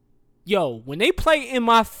is, when they play In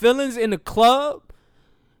My Feelings in the club,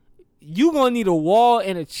 you gonna need a wall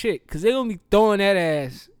and a chick, cause they gonna be throwing that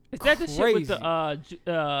ass. Is that the shit with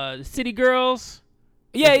the City Girls?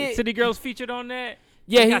 Yeah, Was yeah, City Girls featured on that.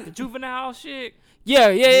 yeah. He He, got the juvenile shit. yeah.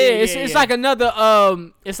 It's yeah. like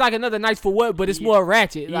another Nice for What, but it's more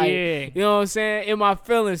ratchet. Like, Yeah. you know what I'm saying? In My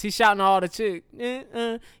Feelings, he's shouting to all the chicks.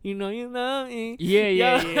 You know you love me.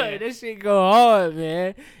 Yeah. That shit go hard,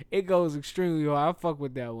 man. It goes extremely hard. I fuck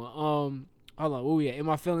with that one. Hold on, where we at? In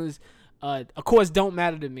My Feelings, of course, Don't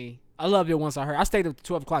Matter to Me. I loved it once I heard. I stayed up to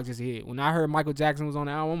 12 o'clock just to hear it. When I heard Michael Jackson was on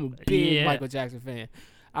the album, I'm a big Yeah. Michael Jackson fan.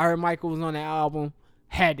 I heard Michael was on the album,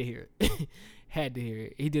 had to hear it. Had to hear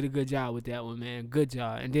it. He did a good job with that one, man. Good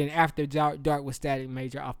job. And then After Dark with Static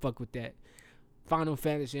Major, I fuck with that. Final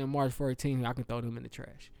Fantasy and March 14th, I can throw them in the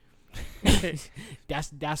trash.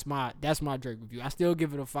 That's my Drake review. I still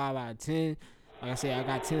give it a 5 out of 10. Like I said, I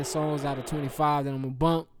got 10 songs out of 25 that I'm gonna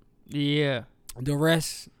bump. Yeah. The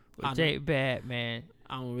rest, Well, Drake bad, man.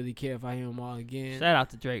 I don't really care if I hear them all again. Shout out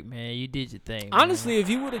to Drake, man. You did your thing. Honestly, man. if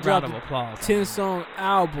you would have round dropped of a applause. 10-song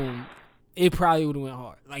album, it probably would have went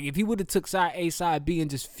hard. Like, if he would have took side A, side B,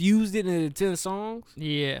 and just fused it into 10 songs,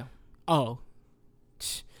 Yeah. oh,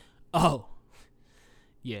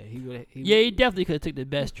 yeah, he would. Yeah, he definitely could have took the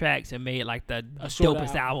best tracks and made like the short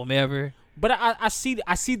dopest album ever. But I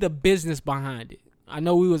see the business behind it. I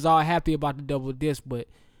know we was all happy about the double disc, but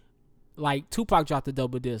like Tupac dropped the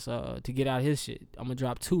double disc to get out his shit. I'm gonna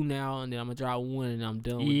drop 2 now, and then I'm gonna drop 1, and I'm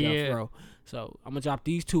done with Death Row. So I'm gonna drop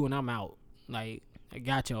these 2, and I'm out. Like, I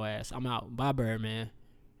got your ass. I'm out. Bye, Birdman.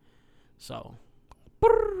 So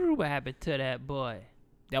What happened to that boy?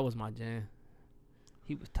 that was my jam.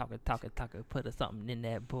 He was talking, put something in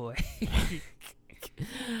that boy.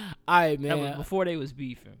 All right, man. That was before they was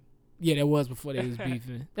beefing. Yeah, that was before they was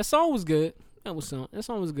beefing. That song was good. That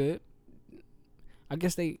song was good. I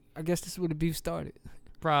guess this is where the beef started.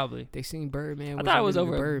 Probably. They seen Birdman. I thought it was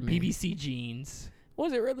over Birdman. BBC jeans.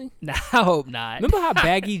 Was it really? Nah, I hope not. Remember how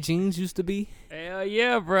baggy jeans used to be? Hell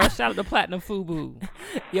yeah, bro. Shout out to Platinum Fubu.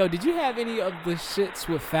 Yo, did you have any of the shits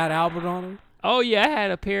with Fat Albert on them? Oh yeah, I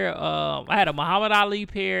had a pair. I had a Muhammad Ali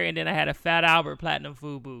pair, and then I had a Fat Albert Platinum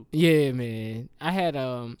Fubu. Yeah, man. I had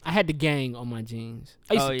the gang on my jeans.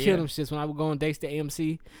 I used to kill them shits when I would go on dates to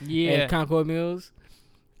AMC. Yeah. At Concord Mills.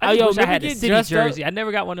 I wish I had a city jersey. I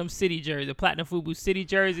never got one of them city jerseys, the Platinum Fubu city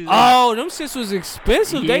jerseys. Oh, them shits was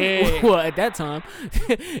expensive. Yeah. Well, at that time,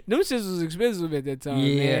 them shits was expensive at that time.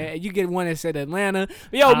 Yeah. Man. You get one that said Atlanta.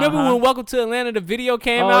 Yo, remember when Welcome to Atlanta, the video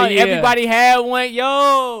came out? Yeah. Everybody had one.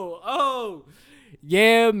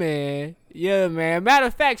 Yeah, man. Yeah, man. Matter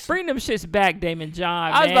of fact, bring them shits back, Damon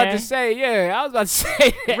John. I was about to say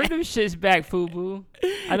that. Bring them shits back, Fubu.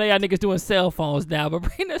 I know y'all niggas doing cell phones now, but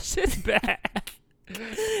bring them shits back.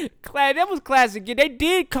 That was classic. Yeah, they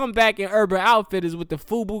did come back in Urban Outfitters with the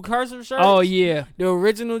Fubu cursive shirts. Oh yeah, the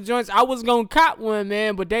original joints. I was gonna cop one,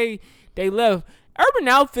 man, but they left. Urban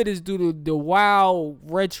Outfitters do the wild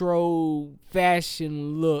retro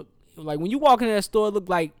fashion look. Like when you walk into that store, it look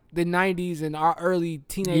like the 90s and our early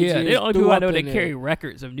teenage years. Yeah, the only people I know that carry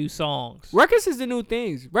records of new songs. Records is the new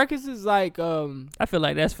things. Records is like I feel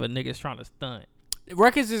like that's for niggas trying to stunt.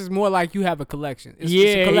 Records is more like you have a collection. It's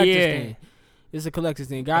a collector's thing. It's a collector's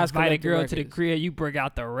thing. Guys, invite a girl to the crib, you bring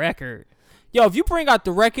out the record. Yo, if you bring out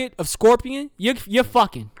the record of Scorpion, you're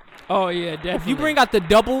fucking. Oh yeah, definitely. If you bring out the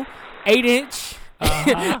double 8-inch,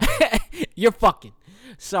 you're fucking.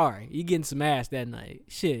 Sorry, you getting some ass that night.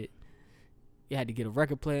 Shit, you had to get a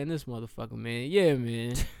record player in this motherfucker, man. Yeah,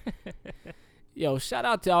 man. Yo, shout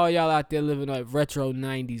out to all y'all out there living a retro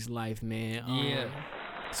 90s life, man. Yeah.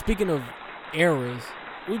 Speaking of eras.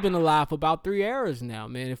 We've been alive for about 3 eras now,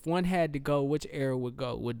 man. If one had to go, which era would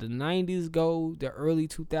go? Would the 90s go, the early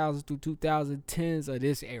 2000s through 2010s, or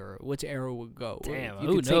this era? Which era would go? Damn, you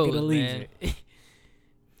who can knows, take it or leave man. it.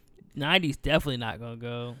 90s definitely not going to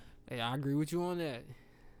go. Hey, I agree with you on that.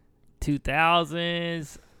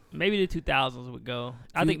 2000s, maybe the 2000s would go.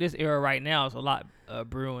 I think this era right now is a lot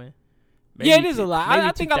brewing. Maybe, yeah, it is a lot.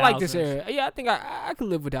 I think 2000s. I like this era. Yeah, I think I could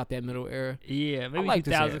live without that middle era. Yeah, maybe like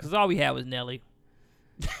 2000s because all we had was Nelly.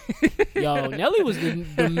 Yo, Nelly was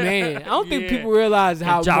the man. I don't think people realize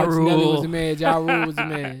how much Nelly was the man. Ja Rule was the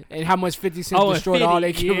man. And how much 50 Cent destroyed 50, all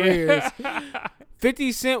their careers.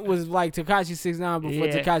 50 Cent was like Tekashi 6ix9ine before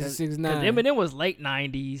Tekashi 6ix9ine. Eminem was late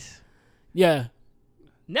 90s. Yeah.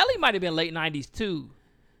 Nelly might have been late 90s too.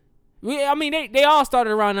 I mean, they all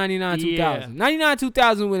started around 99, 2000. 99,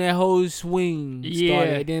 2000 when that whole swing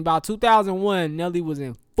started. Then about 2001, Nelly was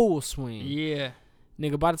in full swing. Yeah.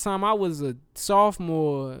 Nigga, by the time I was a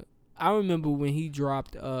sophomore, I remember when he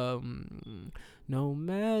dropped No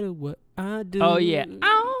Matter What I Do. Oh, yeah.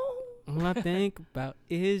 Ow. All I think about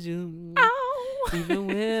is you. Ow. Even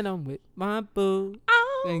when I'm with my boo.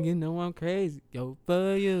 Ow. And you know I'm crazy. Yo,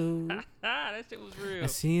 for you. That shit was real. I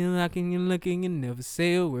see you looking and looking and never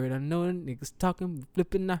say a word. I know the niggas talking,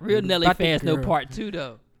 flipping. Real Nelly fans know part 2,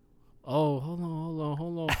 though. Oh, hold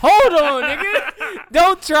on, nigga.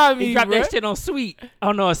 Don't try me, He dropped bro. that shit on Sweet.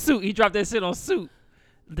 Oh, no, a Suit. He dropped that shit on Suit.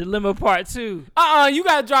 Dilemma Part 2. You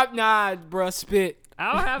gotta drop. Nah, bro, spit.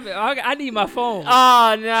 I don't have it. I need my phone. Oh,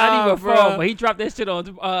 nah, I need my bro. phone. But he dropped that shit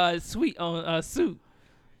on Sweet on Suit.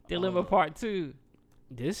 Dilemma Part 2.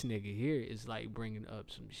 This nigga here is like bringing up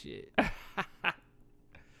some shit.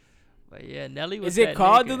 But yeah, Nelly was Is it that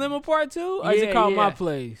called nigga. Dilemma Part 2? Or is it Yeah, called yeah. My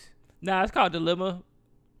Place? Nah, it's called Dilemma.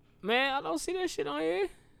 Man, I don't see that shit on here.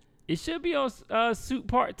 It should be on Suit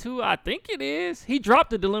Part 2. I think it is. He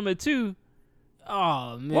dropped the Dilemma 2.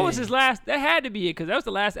 Oh, man. What was his last? That had to be it because that was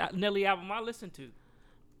the last Nelly album I listened to.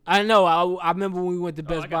 I know. I remember when we went to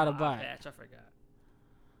Best Buy to buy it. I forgot.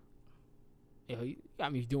 Yo, you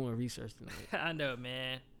got me doing research tonight. I know,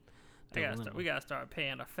 man. We gotta start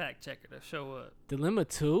paying a fact checker to show up. Dilemma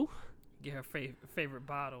 2? Get her favorite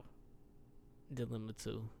bottle. Dilemma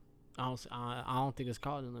 2. I don't think it's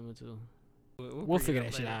called Dilemma 2. We'll bring figure it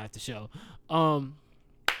up that shit later. out after the show.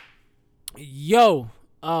 Yo,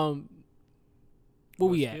 where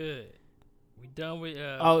we What's at? Good. We done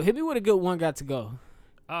with. Hit me with a good one got to go.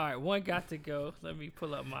 All right, one got to go. Let me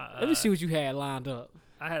pull up my. Let me see what you had lined up.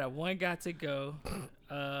 I had a one got to go.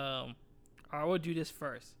 All right, we'll do this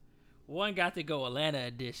first. One got to go Atlanta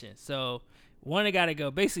edition. So one that got to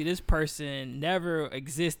go. Basically, this person never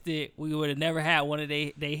existed. We would have never had one of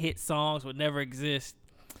they hit songs. Would never exist.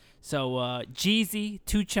 So Jeezy,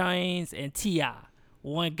 2 Chainz, and T.I.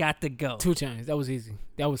 One got to go. 2 Chainz. That was easy.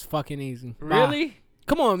 That was fucking easy. Really? Bye.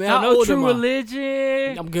 Come on, man. So How no old True am I?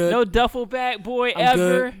 Religion. I'm good. No Duffel Bag Boy I'm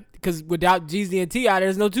ever. good. Because without Jeezy and T.I.,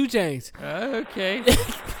 there's no 2 Chainz. Okay.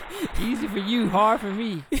 Easy for you, hard for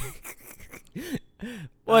me.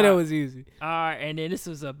 Well, that was easy. All right, and then this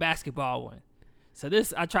was a basketball one. So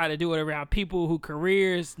this, I try to do it around people who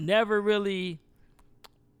careers never really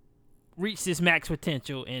reached this max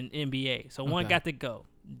potential in NBA. So one Okay. got to go.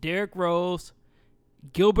 Derrick Rose,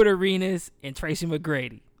 Gilbert Arenas, and Tracy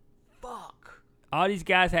McGrady. Fuck. All these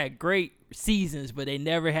guys had great seasons, but they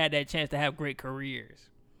never had that chance to have great careers.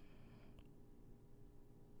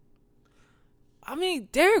 I mean,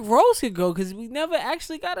 Derrick Rose could go because we never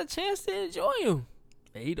actually got a chance to enjoy him.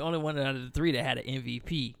 He's the only one out of the 3 that had an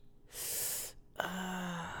MVP.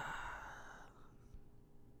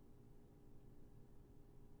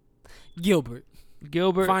 Gilbert.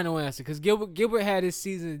 Gilbert. Final answer. Because Gilbert had his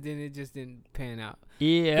season, then it just didn't pan out.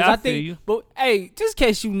 Yeah, 'Cause I think, feel you. But hey, just in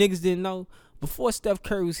case you niggas didn't know, before Steph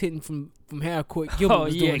Curry was hitting from half court, Gilbert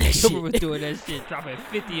was doing that Gilbert shit. was doing that shit, dropping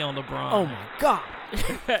 50 on LeBron. Oh my god.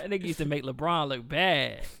 Nigga used to make LeBron look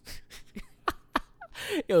bad.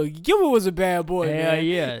 Yo, Gilbert was a bad boy, Hell man.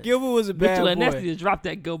 yeah. Gilbert was a bad Mitchell and boy. Nesty just dropped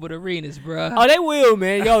that Gilbert Arenas, bruh. Oh, they will,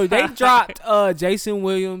 man. Yo, they dropped Jason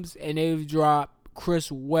Williams and they've dropped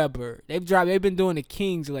Chris Webber. They've been doing the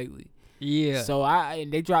Kings lately. Yeah. So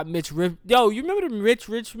and they dropped Mitch Yo, you remember the Rich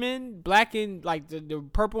Richmond, black and like the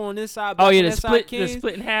purple on this side? Oh black yeah, on the that side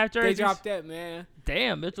split in half They jerseys. dropped that, man.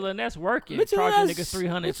 Damn, Mitchell and Ness working. Mitchell Charging Ness- niggas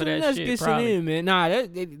 300 for Mitchell that Ness shit. gets Probably. it in, man. Nah,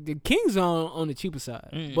 the Kings on the cheaper side.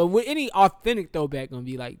 Mm. But with any authentic throwback, gonna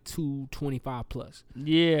be like $225 plus.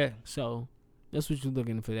 Yeah. So that's what you're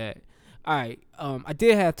looking for that. All right. I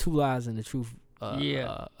did have 2 lies and the truth.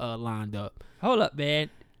 Lined up. Hold up,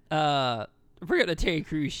 man. Bring up the Terry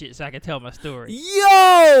Crews shit so I can tell my story.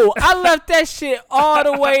 Yo, I left that shit all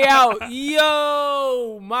the way out.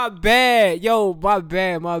 Yo, my bad.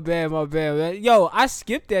 Man. Yo, I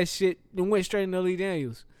skipped that shit and went straight into Lee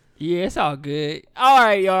Daniels. Yeah, it's all good. All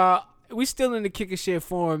right, y'all. We still in the kicker shit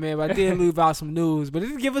form, man. But I did leave out some news. But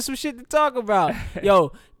this give us some shit to talk about.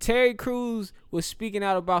 Yo, Terry Crews was speaking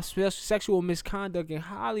out about sexual misconduct in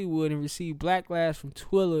Hollywood and received backlash from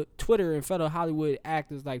Twitter and fellow Hollywood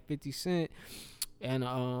actors like 50 Cent and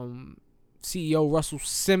CEO Russell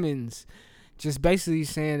Simmons. Just basically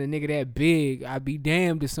saying a nigga that big, I'd be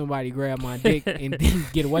damned if somebody grabbed my dick and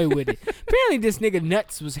didn't get away with it. Apparently this nigga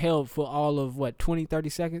nuts was held for all of, 20, 30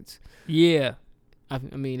 seconds? Yeah. I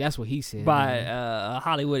mean, that's what he said. By man. a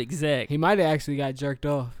Hollywood exec. He might have actually got jerked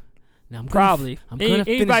off. Now, I'm Probably. gonna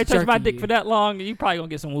Anybody touch my jerking dick you. for that long, you probably gonna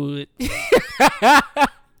get some wood.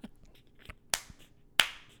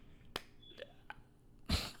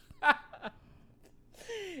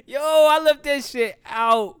 Yo, I left that shit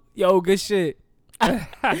out. Yo, good shit.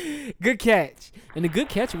 Good catch. And the good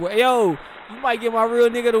catch award. Yo, you might get my Real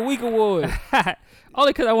Nigga of the Week award.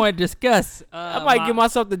 Only because I want to discuss. I might give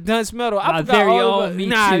myself the dunce medal. I my forgot very all own Me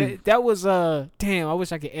Nah, Too. that was damn. I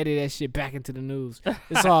wish I could edit that shit back into the news.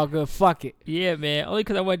 It's all good. Fuck it. Yeah, man. Only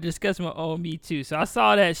because I want to discuss my own Me Too. So I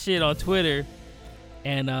saw that shit on Twitter.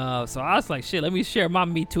 And so I was like, shit, let me share my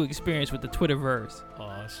Me Too experience with the Twitterverse.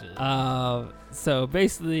 Oh shit. So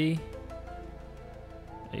basically,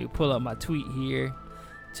 let me pull up my tweet here.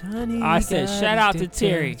 I said, shout out to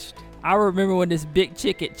Terry. I remember when this big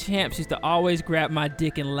chick at Champs used to always grab my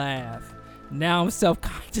dick and laugh. Now I'm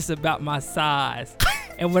self-conscious about my size.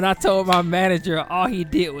 And when I told my manager, all he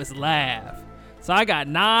did was laugh. So I got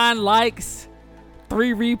 9 likes,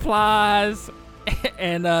 3 replies,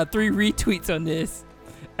 and 3 retweets on this.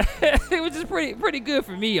 Which is pretty good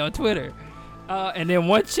for me on Twitter. And then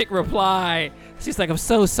one chick replied, she's like, I'm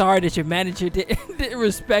so sorry that your manager didn't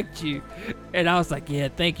respect you. And I was like, yeah,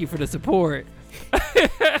 thank you for the support.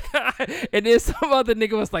 And then some other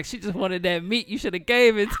nigga was like, she just wanted that meat. You should have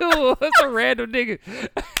gave it to her. It's a random nigga.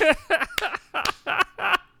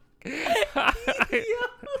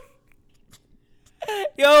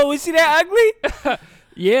 Yo, was she that ugly?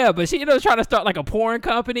 Yeah, but she trying to start like a porn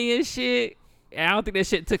company and shit. And I don't think that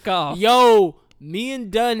shit took off. Yo, me and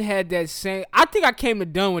Dunn had that same. I think I came to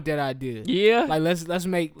Dunn with that idea. Yeah. Like let's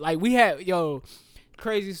make we had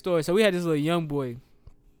crazy story. So we had this little young boy.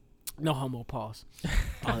 No homo, pause.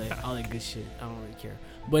 all that good shit. I don't really care.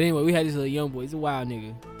 But anyway, we had this little young boy. He's a wild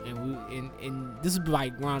nigga, and this was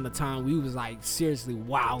like around the time we was like seriously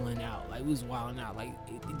wilding out. Like we was wilding out. Like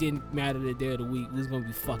it didn't matter the day of the week. We was gonna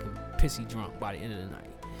be fucking pissy drunk by the end of the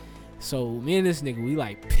night. So me and this nigga, we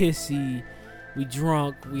like pissy, we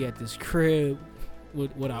drunk. We at this crib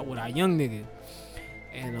with our young nigga,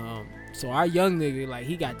 and so our young nigga, like,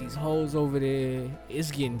 he got these hoes over there.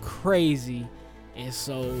 It's getting crazy, and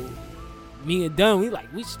so me and Dunn,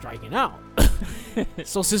 we striking out.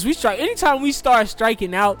 So since anytime we start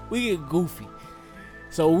striking out, we get goofy.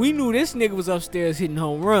 So we knew this nigga was upstairs hitting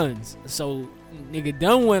home runs. So nigga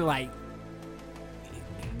Dunn went like,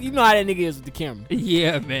 you know how that nigga is with the camera.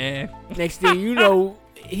 Yeah, man. Next thing you know,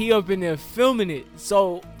 he up in there filming it.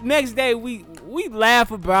 So next day we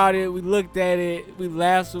laugh about it. We looked at it. We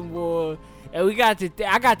laughed some more, and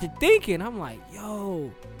I got to thinking. I'm like,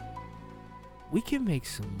 yo, we can make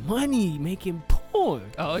some money making porn.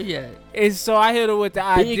 Oh yeah. And so I hit her with the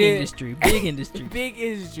idea. Big industry. Big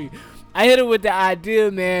industry. I hit her with the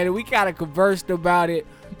idea, man, and we kind of conversed about it.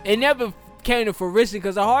 It never came to fruition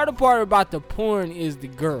because the harder part about the porn is the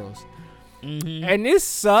girls. Mm-hmm. And this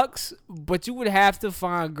sucks, but you would have to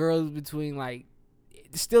find girls between like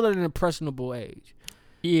still at an impressionable age.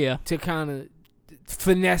 Yeah. To kind of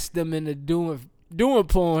finesse them into doing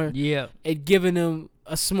porn. Yeah. And giving them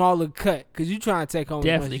a smaller cut because you trying to take home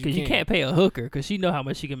definitely because you can't pay a hooker because she know how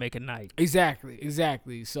much she can make a night.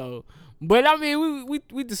 Exactly. So, but I mean,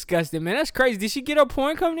 we discussed it, man. That's crazy. Did she get her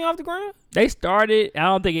porn company off the ground? They started. I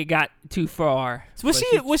don't think it got too far. So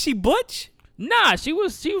was she butch? Nah, she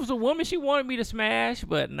was a woman. She wanted me to smash,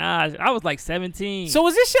 but nah, I was like 17. So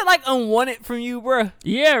was this shit like unwanted from you, bruh?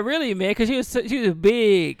 Yeah, really, man. Cause she was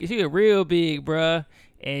big. She was real big, bruh.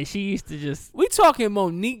 And she used to just. We talking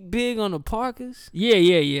Monique big on the Parkers?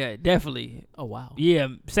 Yeah, definitely. Oh wow. Yeah,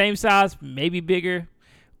 same size, maybe bigger,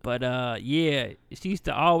 but yeah, she used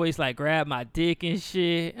to always like grab my dick and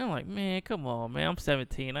shit. And I'm like, man, come on, man. I'm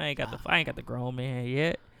 17. I ain't got the grown man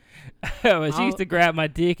yet. But she used to grab my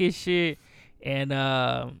dick and shit. And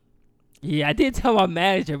yeah, I did tell my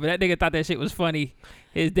manager, but that nigga thought that shit was funny,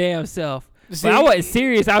 his damn self. See, but I wasn't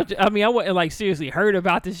serious. I wasn't like seriously hurt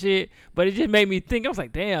about the shit, but it just made me think. I was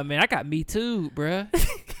like, damn, man, I got Me Too, bruh.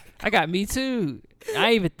 I got Me Too.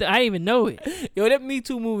 I even know it. Yo, that Me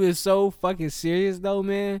Too movie is so fucking serious though,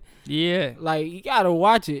 man. Yeah, like you gotta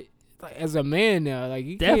watch it. Like, as a man now, like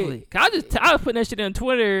you definitely. I was putting that shit on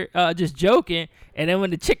Twitter, just joking, and then when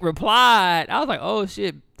the chick replied, I was like, oh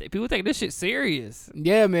shit, people take this shit serious.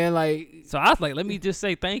 Yeah, man. Like, so I was like, let me just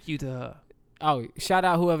say thank you to her. Oh, shout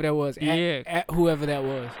out whoever that was. Yeah, at whoever that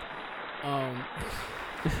was.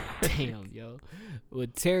 Damn, yo.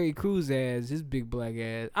 With Terry Crews ass, his big black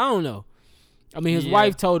ass. I don't know. I mean, his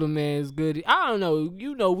wife told him, man, it's good. I don't know.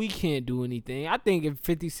 You know, we can't do anything. I think if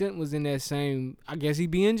 50 Cent was in that same, I guess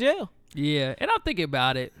he'd be in jail. Yeah, and I'm thinking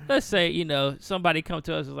about it. Let's say, somebody come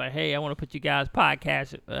to us and is like, hey, I want to put you guys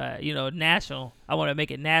podcast, national. I want to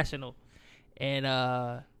make it national. And,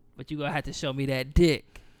 but you going to have to show me that dick.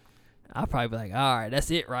 I'll probably be like, all right,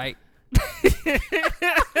 that's it, right?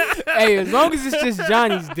 Hey, as long as it's just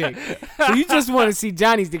Johnny's dick. So you just want to see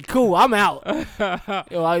Johnny's dick. Cool, I'm out.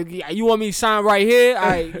 Yo, you want me to sign right here? All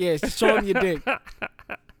right, yeah, show him your dick.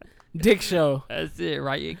 Dick show. That's it,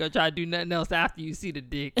 right? You ain't gonna try to do nothing else after you see the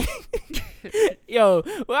dick. Yo,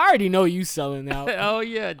 well, I already know you selling out. Oh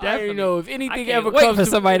yeah, definitely. I already know if anything ever comes for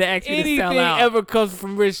somebody to ask me to sell out. Anything ever comes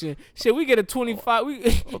from fruition, shit, we get a 25.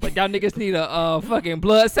 Like y'all niggas need a fucking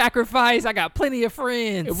blood sacrifice. I got plenty of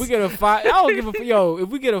friends. If we get a 5, I don't give a yo. If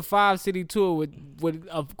we get a 5-city tour with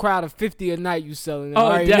a crowd of 50 a night, you selling. Oh,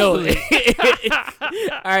 I definitely.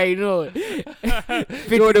 I already know it.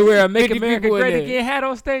 50, you want to wear a Make America Great Again hat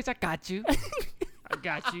on stage? I got you. I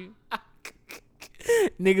got you.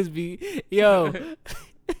 Niggas be, yo,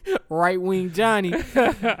 right wing Johnny.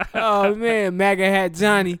 Oh man, MAGA hat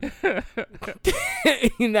Johnny.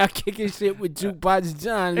 You not kicking shit with Jukebox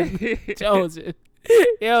Johnny Jones.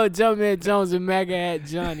 Yo, Jumpman Jones and MAGA hat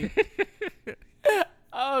Johnny.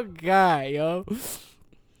 Oh God, yo.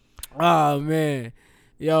 Oh man.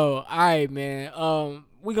 Yo, alright man.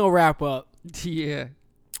 We gonna wrap up. Yeah.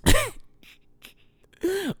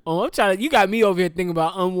 I'm trying to. You got me over here thinking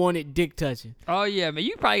about unwanted dick touching. Oh yeah, man.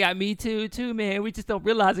 You probably got Me Too, man. We just don't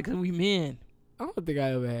realize it because we men. I don't think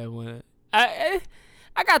I ever had one. I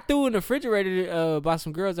got through in the refrigerator by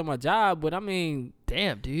some girls at my job, but I mean,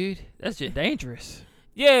 damn, dude, that's just dangerous.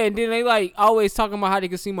 Yeah, and then they like always talking about how they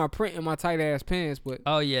can see my print in my tight ass pants, but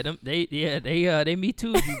oh yeah, they Me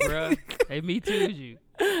Too you, bro. They Me Too you.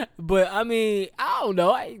 But I mean, I don't know.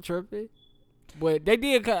 I ain't tripping. But they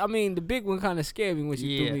did. I mean, the big one kind of scared me when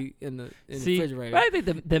she threw me in the refrigerator. I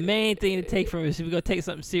think the main thing to take from it is if we're gonna take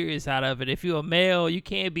something serious out of it. If you're a male, you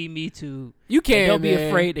can't be Me Too. You can't. Don't be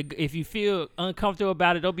afraid to. If you feel uncomfortable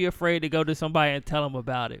about it, don't be afraid to go to somebody and tell them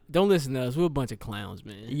about it. Don't listen to us. We're a bunch of clowns,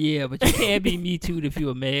 man. Yeah, but you can't be Me Too if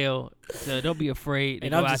you're a male. So don't be afraid to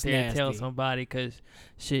go out there and tell somebody, because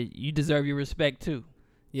shit, you deserve your respect too.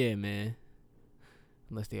 Yeah, man.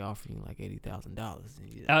 Unless they offer you like $80,000. Oh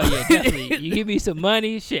yeah, definitely. You give me some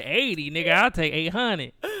money, shit, 80, nigga, I'll take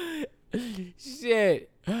 800. Shit.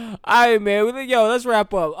 All right, man. Yo, let's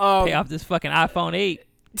wrap up. Pay off this fucking iPhone 8.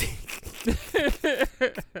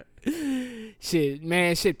 Shit,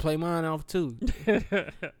 man. Shit, play mine off too.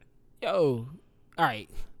 Yo. All right.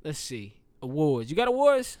 Let's see. Awards. You got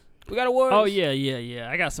awards? We got awards? Oh yeah.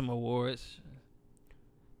 I got some awards.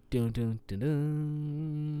 Dun dun dun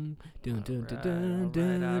dun dun dun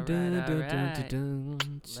dun Alright. dun.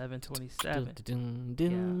 11:27.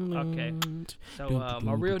 Yeah, okay. So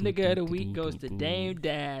my real nigga of the week goes to Dame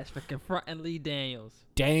Dash for confronting Lee Daniels.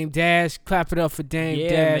 Dame Dash, clap it up for Dame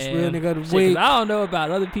Dash, man. real nigga of the Shit, week. 'cause I don't know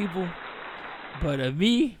about other people, but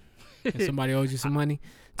me, If somebody owes you some money.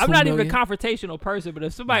 I'm $2 not million. even a confrontational person, but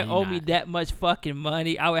if somebody No, you're owed me not. that much fucking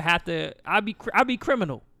money, I would have to. I'd be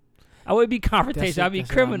criminal. I wouldn't be confrontational. I'd be That's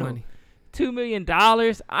a lot of criminal. money. $2 million.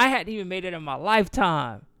 I hadn't even made it in my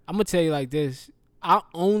lifetime. I'm gonna tell you like this. I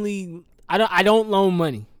don't loan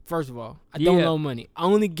money. First of all, I don't Yeah. loan money. I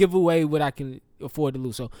only give away what I can afford to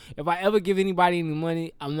lose. So if I ever give anybody any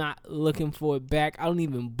money, I'm not looking for it back. I don't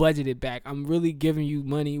even budget it back. I'm really giving you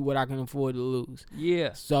money what I can afford to lose.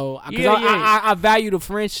 Yeah. So because Yeah. I value the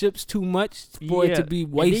friendships too much for it to be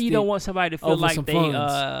wasted. And then you don't want somebody to feel over like some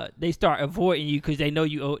funds. they start avoiding you because they know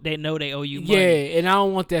they owe you money. Yeah, and I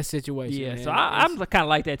don't want that situation. Yeah, man. so I'm kind of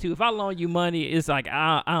like that too. If I loan you money, it's like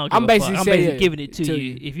I don't. Give I'm a basically fuck. I'm saying, basically yeah, giving it to to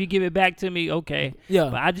you. you. If you give it back to me, okay. Yeah.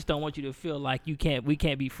 But I just don't want you to feel like we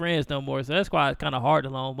can't be friends no more. So that's why it's kind of hard to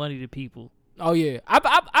loan money to people. Oh yeah, I've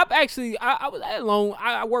actually I was at loan.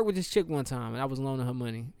 I worked with this chick one time, and I was loaning her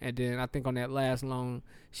money, and then I think on that last loan,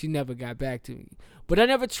 she never got back to me. But I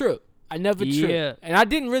never tripped. Yeah. And I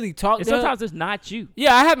didn't really talk And to her. sometimes it's not you.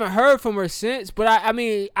 Yeah, I haven't heard from her since. But I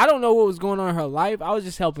mean, I don't know what was going on in her life. I was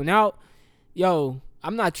just helping out. Yo,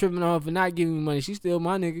 I'm not tripping on her for not giving me money. She's still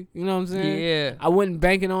my nigga. You know what I'm saying? Yeah. I wasn't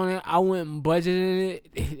banking on it. I wasn't budgeting it.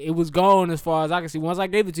 It was gone as far as I can see. Once I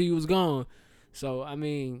gave it to you, it was gone. So, I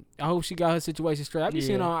mean, I hope she got her situation straight. I be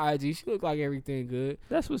seeing her on IG. She look like everything good.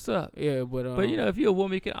 That's what's up. Yeah, but But if you're a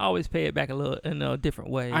woman, you can always pay it back a little in a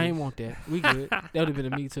different way. I ain't want that. We good. That would have been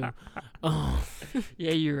a Me Too.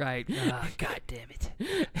 Yeah, you're right. God damn it.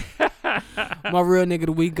 My real nigga of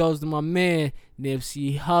the week goes to my man,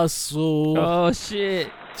 Nipsey Hussle. Oh shit.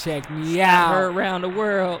 Check me Her out. around the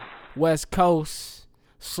world. West Coast.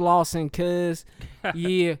 Slauson, cuz.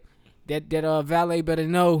 Yeah. That valet better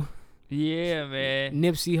know. Yeah, man.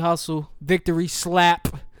 Nipsey Hussle. Victory slap.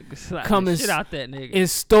 Slap Coming the shit out that nigga. in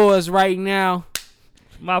stores right now.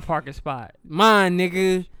 My parking spot. Mine,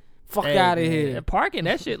 nigga. Fuck Hey, out of man, here. that parking,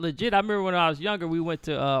 that shit legit. I remember when I was younger, we went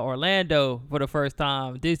to Orlando for the first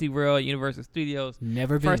time. Disney World, Universal Studios.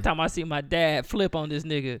 Never been. First time I see my dad flip on this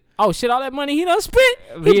nigga. Oh shit! All that money he done spent.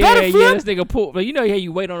 He better Yeah, flip. this nigga pulled. But you know how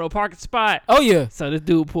you wait on a parking spot. Oh yeah. So this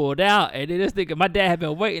dude pulled out, and then this nigga, my dad had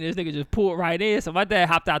been waiting. This nigga just pulled right in. So my dad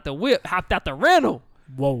hopped out the rental.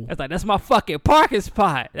 Whoa. That's like, that's my fucking parking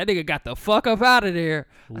spot. That nigga got the fuck up out of there.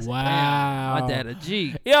 I said, Wow. "Damn, my dad a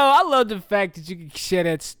G. Yo, I love the fact that you can share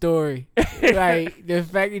that story. Like the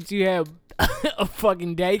fact that you have a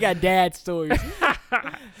fucking dad. You got dad stories.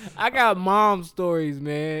 I got mom stories,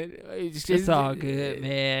 man. It's all good,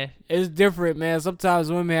 man. It's different, man.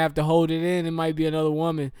 Sometimes women have to hold it in. It might be another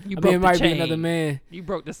woman. You I broke mean, it the might chain. be another man. You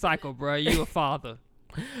broke the cycle, bro. You a father.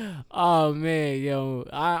 Oh man, yo,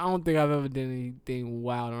 I don't think I've ever done anything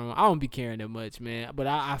wild. I don't be caring that much, man. But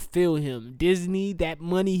I feel him. Disney, that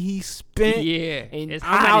money he spent. Yeah, And it's I'm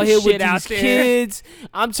hot out as here shit with out these there. kids.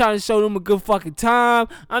 I'm trying to show them a good fucking time.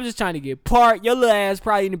 I'm just trying to get parked. Your little ass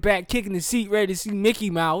probably in the back kicking the seat, ready to see Mickey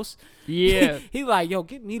Mouse. Yeah. He like, yo,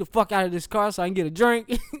 get me the fuck out of this car so I can get a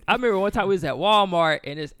drink. I remember one time we was at Walmart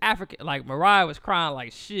and this African, like Mariah was crying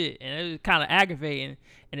like shit, and it was kind of aggravating.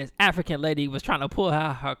 And this African lady was trying to pull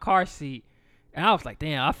out her car seat, and I was like,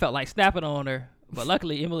 damn, I felt like snapping on her. But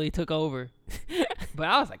luckily Emily took over. But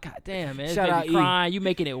I was like, God damn, man, this Shout out baby E. crying. You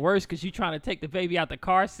making it worse because you trying to take the baby out the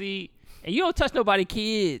car seat, and you don't touch nobody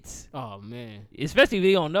kids, Oh man. especially if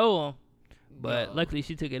you don't know them. But No. luckily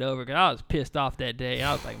she took it over because I was pissed off that day.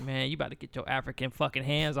 I was like, man, you about to get your African fucking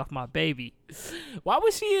hands off my baby. Why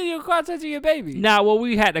was she in your car touching your baby? Nah, well,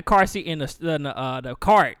 we had the car seat in the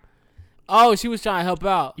cart. Oh, she was trying to help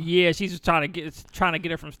out. Yeah, she's just trying to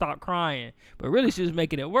get her from stop crying, but really she was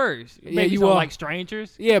making it worse. Yeah, Babies you don't are. like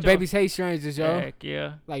strangers. Yeah, Yo, babies hate strangers, yo. Heck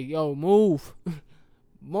yeah. Like, yo, move.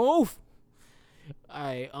 Move.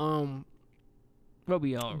 Alright, What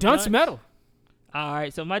we on? dunce metal. All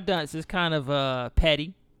right, so my dunce is kind of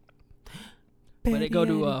petty. But it go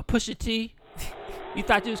to Pusha T. You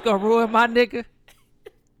thought you was gonna ruin my nigga?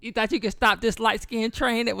 You thought you could stop this light skinned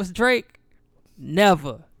train that was Drake?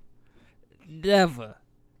 Never.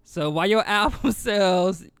 So while your album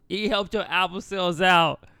sells, he helped your album sales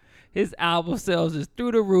out. His album sales is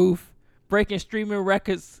through the roof, breaking streaming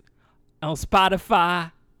records on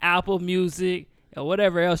Spotify, Apple Music, and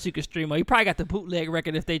whatever else you can stream on. You probably got the bootleg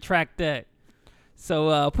record if they track that. So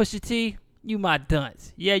Pusha T, you my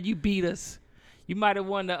dunce. Yeah, you beat us. You might have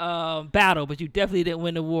won the battle, but you definitely didn't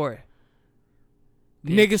win the war.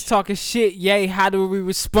 Niggas talking shit, yay, how do we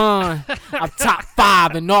respond? I'm top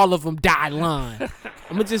 5 and all of them died line.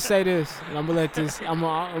 I'm gonna just say this, and I'm gonna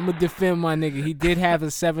defend my nigga. He did have a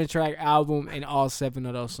 7-track album, and all 7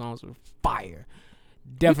 of those songs were fire.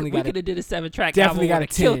 Definitely we could have did a 7-track definitely album.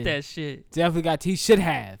 got a Killed 10. that shit. Definitely got. He should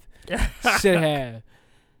have.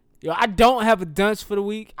 Yo, I don't have a dunce for the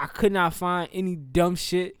week. I could not find any dumb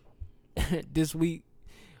shit this week.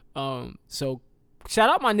 So shout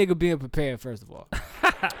out my nigga being prepared, first of all.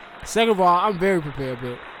 Second of all, I'm very prepared,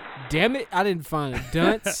 but damn it, I didn't find a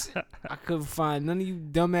dunce. I couldn't find none of you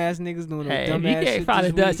dumbass niggas doing no Hey, dumbass if you shit. can't find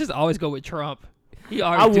a this dunce, week. just always go with Trump. He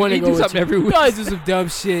I always want to do go with something every Trump. week. You always do some dumb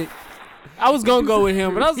shit. I was gonna go with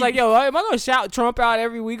him, but I was like, yo, am I gonna shout Trump out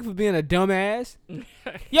every week for being a dumbass?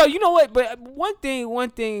 Yo, you know what? But one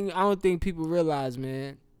thing I don't think people realize,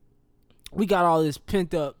 man, we got all this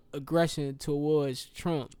pent up aggression towards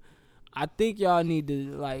Trump. I think y'all need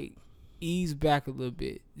to like ease back a little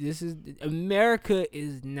bit. America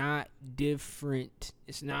is not different.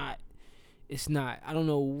 It's not. I don't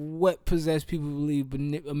know what possessed people to believe,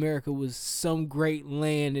 but America was some great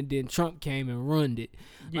land, and then Trump came and ruined it.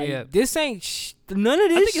 Like, Yeah. this ain't none of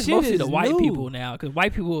this. I think it's shit mostly is the white new. people now, because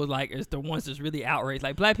white people is the ones that's really outraged.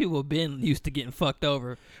 Like black people have been used to getting fucked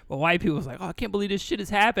over, but white people was like, oh, I can't believe this shit has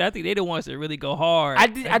happened. I think they the ones that really go hard. I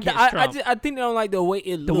against Trump. think they don't like the way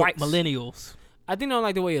it looks. The white millennials. I think they don't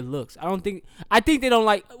like the way it looks. I think they don't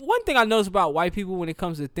like. One thing I notice about white people when it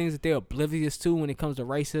comes to things that they're oblivious to, when it comes to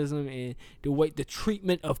racism and the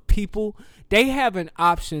treatment of people, they have an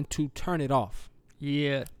option to turn it off.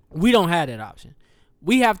 Yeah. We don't have that option.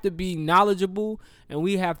 We have to be knowledgeable and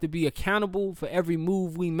we have to be accountable for every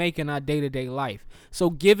move we make in our day-to-day life. So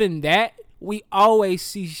given that, we always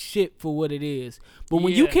see shit for what it is. But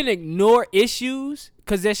when you can ignore issues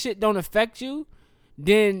because that shit don't affect you,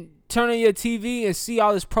 then turn on your TV and see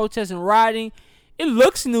all this protest and rioting, it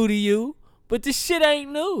looks new to you, but this shit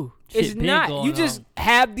ain't new. Shit It's been not. going You just on.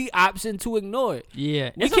 have the option to ignore it.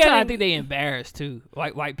 Yeah. We And sometimes I can't- think they embarrassed too,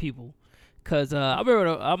 white people. Cause I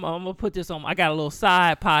remember I'm gonna put this on. I got a little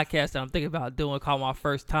side podcast that I'm thinking about doing called My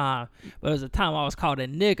First Time. But it was a time I was called a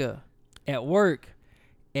nigga at work,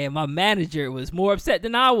 and my manager was more upset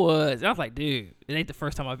than I was. And I was like, dude, it ain't the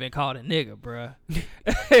first time I've been called a nigga, bruh.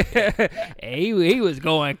 And he was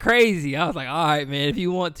going crazy. I was like, all right, man, if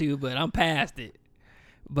you want to, but I'm past it.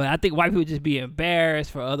 But I think white people just be embarrassed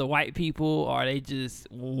for other white people, or they just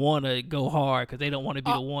want to go hard because they don't want to be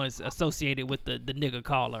the ones associated with the nigga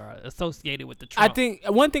caller, or associated with the Trump. I think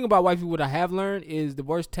one thing about white people that I have learned is the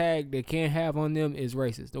worst tag they can't have on them is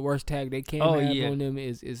racist. The worst tag they can't have on them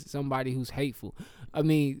is somebody who's hateful. I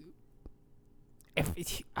mean,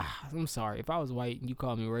 I'm sorry. If I was white and you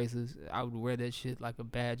called me racist, I would wear that shit like a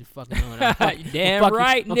badge of fucking honor. Damn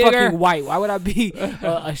right, I'm nigger. fucking white. Why would I be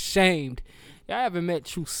ashamed? I haven't met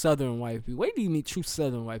true Southern white people. Wait till you meet true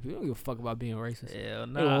Southern white people. They don't give a fuck about being racist. Hell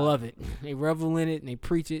They nah. love it. They revel in it and they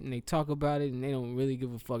preach it and they talk about it and they don't really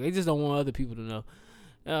give a fuck. They just don't want other people to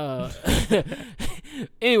know.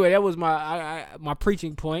 Anyway, that was my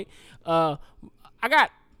preaching point. I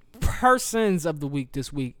got persons of the week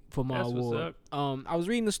this week for my That's what's award. I was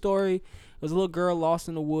reading the story. There was a little girl lost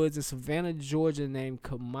in the woods in Savannah, Georgia, named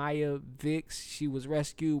Kamaya Vicks. She was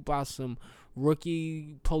rescued by some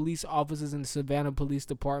rookie police officers in the Savannah Police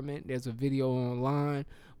Department. There's a video online.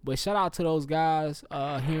 But shout out to those guys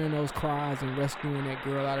hearing those cries and rescuing that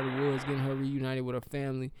girl out of the woods, getting her reunited with her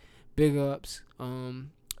family. Big ups.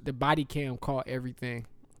 The body cam caught everything.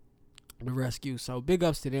 The rescue. So big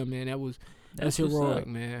ups to them, man. That's what's up. heroic,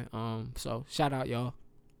 man. So shout out, y'all.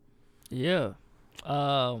 Yeah.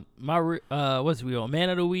 What's we on? Man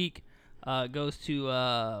of the week goes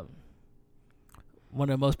to one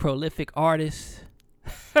of the most prolific artists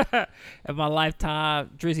of my lifetime,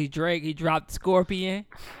 Drizzy Drake. He dropped Scorpion.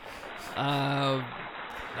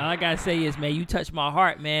 All I gotta say is, man, you touched my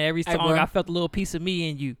heart, man. Every Hey, song, bro. I felt a little piece of me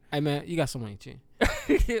in you. Hey man, you got some on your chin. I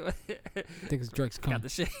think it's Drake's coming. Got the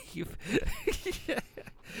shit.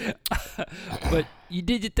 But you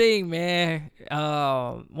did your thing, man.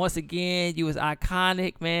 Once again, you was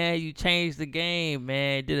iconic, man. You changed the game,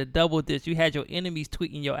 man. Did a double disc. You had your enemies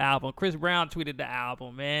tweeting your album. Chris Brown tweeted the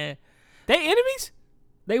album, man. They enemies?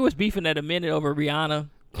 They was beefing at a minute over Rihanna.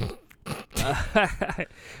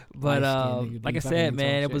 But Light-skinned nigga like I beef. I said, can't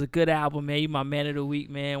man, talk it was a shit. good album, man. You my man of the week,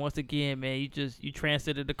 man. Once again, man, you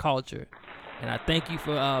transcended the culture, and I thank you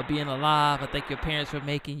for being alive. I thank your parents for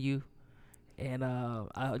making you, and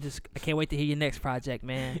I can't wait to hear your next project,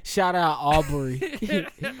 man. Shout out Aubrey.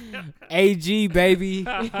 AG baby.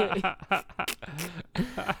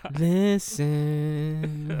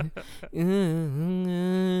 Listen.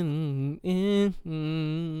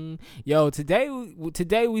 Yo,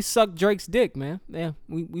 today we sucked Drake's dick, man. Yeah,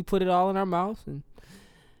 we put it all in our mouths, and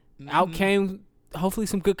out came hopefully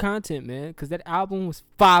some good content, man, because that album was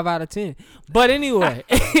 5 out of 10. But anyway,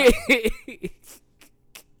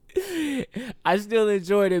 I still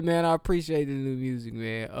enjoyed it, man. I appreciate the new music,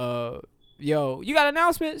 man. Yo, you got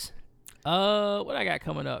announcements? What I got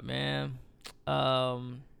coming up, man?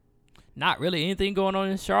 Not really anything going on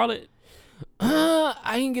in Charlotte.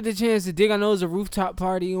 I didn't get the chance to dig. I know there's a rooftop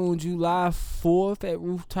party on July 4th at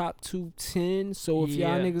Rooftop 210. So if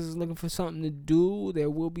y'all Yeah. niggas is looking for something to do, there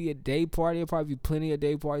will be a day party. There'll probably be plenty of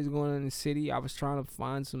day parties going on in the city. I was trying to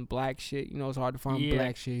find some black shit. You know, it's hard to find Yeah.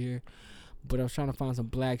 black shit here. But I was trying to find some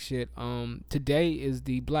black shit. Today is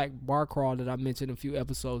the Black Bar Crawl that I mentioned a few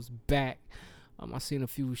episodes back. I seen a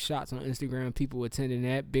few shots on Instagram, people attending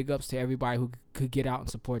that. Big ups to everybody who could get out and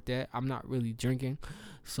support that. I'm not really drinking,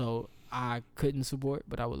 so I couldn't support,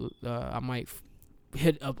 but I might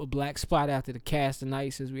hit up a black spot after the cast tonight,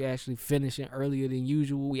 since we actually finishing earlier than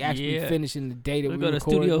usual. We actually Yeah. finishing the day that We we go to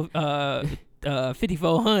recorded. Studio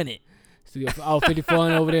 5400. Studio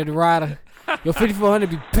 5400 over there at the Rider. Yo, 5400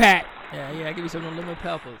 be packed. Yeah, give me some of them lemon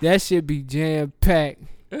peppers. That shit be jam packed.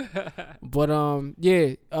 But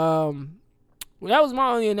yeah. Well, that was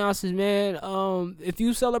my only announcement, man. If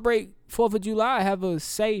you celebrate 4th of July, have a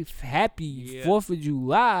safe, happy 4th of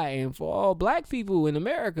July. And for all black people in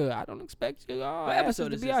America, I don't expect you all What episode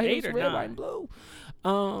to is be this, out here 8 or with red, 9? white, and blue.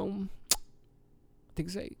 I think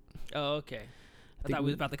it's 8. Oh, okay. I thought we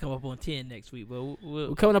was about to come up on 10 next week, but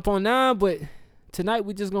We're coming up on 9, but tonight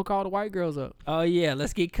we just gonna call the white girls up. oh yeah,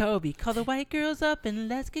 let's get Kobe. Call the white girls up and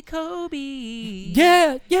let's get Kobe.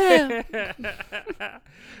 Yeah.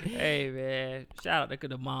 Hey man, shout out to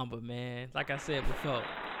the Mamba, man. Like I said before,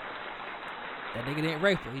 that nigga didn't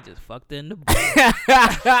rape her. He just fucked her in the butt.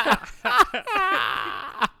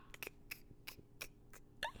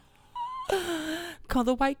 Call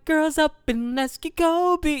the white girls up and let's get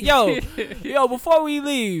Kobe. Yo, before we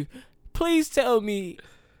leave, please tell me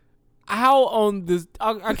how on this.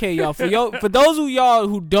 Okay, y'all. For those of y'all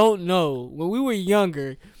who don't know, when we were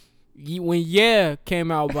younger, when Yeah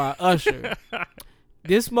came out by Usher,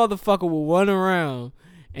 this motherfucker would run around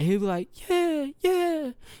and he'd be like,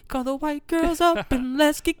 yeah, call the white girls up and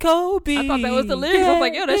let's get Kobe. I thought that was the lyrics. I was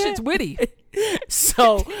like, yo, that shit's witty.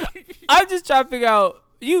 So I'm just trying to figure out.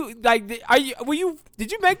 You like? Did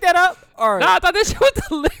you make that up or? No, I thought that shit was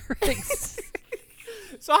the lyrics.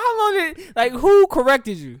 So how long did who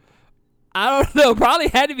corrected you? I don't know. Probably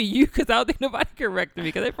had to be you because I don't think nobody corrected me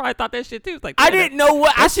because they probably thought that shit too. It's like I didn't know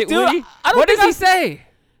what I should do. Witty. I don't What think does he say?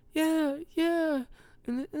 Yeah.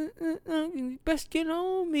 You best get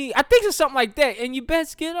on me. I think it's something like that. And you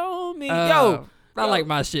best get on me. Yo, I like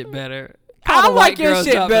my shit better. I Call the like white your girls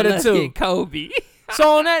shit up and better, let's too. get Kobe.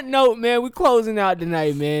 So on that note, man, we closing out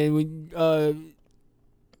tonight, man.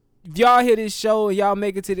 If y'all hear this show and y'all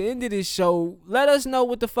make it to the end of this show, let us know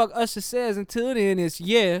what the fuck Usher says. Until then, it's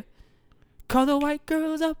call the white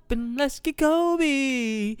girls up and let's get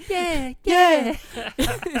Kobe. Yeah.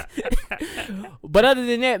 But other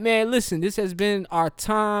than that, man, listen, this has been our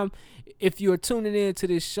time. If you are tuning in to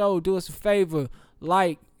this show, do us a favor,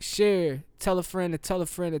 like, share, tell a friend to tell a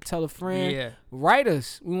friend to tell a friend. Yeah. Write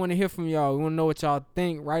us. We want to hear from y'all. We want to know what y'all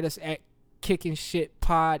think. Write us at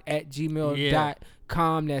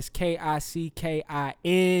kickingshitpod@gmail.com. That's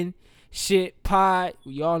KICKIN shitpod.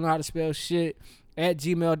 Y'all know how to spell shit.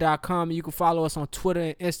 @gmail.com. You can follow us on Twitter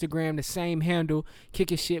and Instagram, the same handle,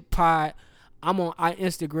 Kicking Shit Pod. I'm on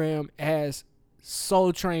Instagram as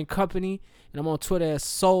Soul Train Company, and I'm on Twitter as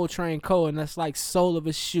Soul Train Co. And that's like soul of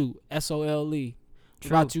a shoe, SOLE. What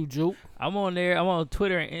about you, Juke? I'm on there. I'm on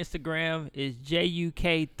Twitter and Instagram. It's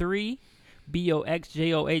JUK3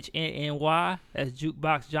 BOXJOHNNY. That's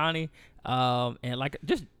Jukebox Johnny. And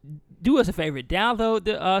just do us a favor. Download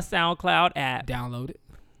the SoundCloud app. Download it.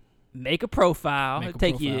 make a profile. Make It'll a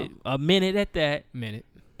take profile. you a minute at that, Minute.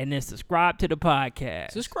 and then subscribe to the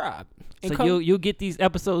podcast. Subscribe. And So you'll get these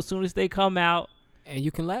episodes as soon as they come out. and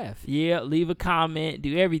you can laugh Yeah, leave a comment,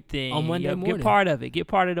 do everything. On Monday morning. Get part of it. Get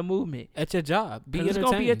part of the movement. at your job. Be 'Cause it's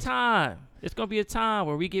entertained. gonna be a time. It's gonna be a time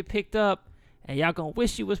where we get picked up, and y'all gonna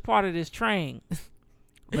wish you was part of this train.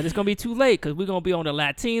 But it's gonna be too late because we're gonna be on the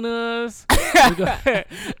Latinas.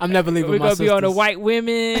 I'm never leaving We're my gonna be on the sisters. white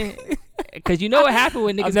women. Because you know what happened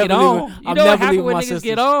when niggas never get leaving- on. You I'm know what never happened leaving when my niggas sisters.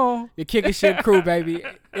 get on. The kicking shit crew, baby.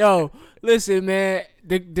 Yo, listen, man.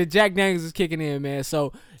 The Jack Daniels is kicking in, man.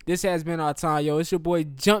 So this has been our time, yo. It's your boy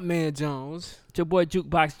Jumpman Jones, It's your boy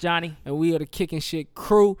Jukebox Johnny. and we are the Kicking Shit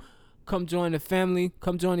crew. Come join the family.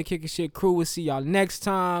 Come join the Kicking Shit crew. We'll see y'all next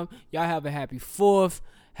time. Y'all have a happy 4th.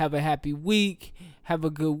 Have a happy week. Have a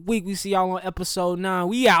good week. We see y'all on episode 9.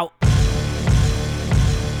 We out.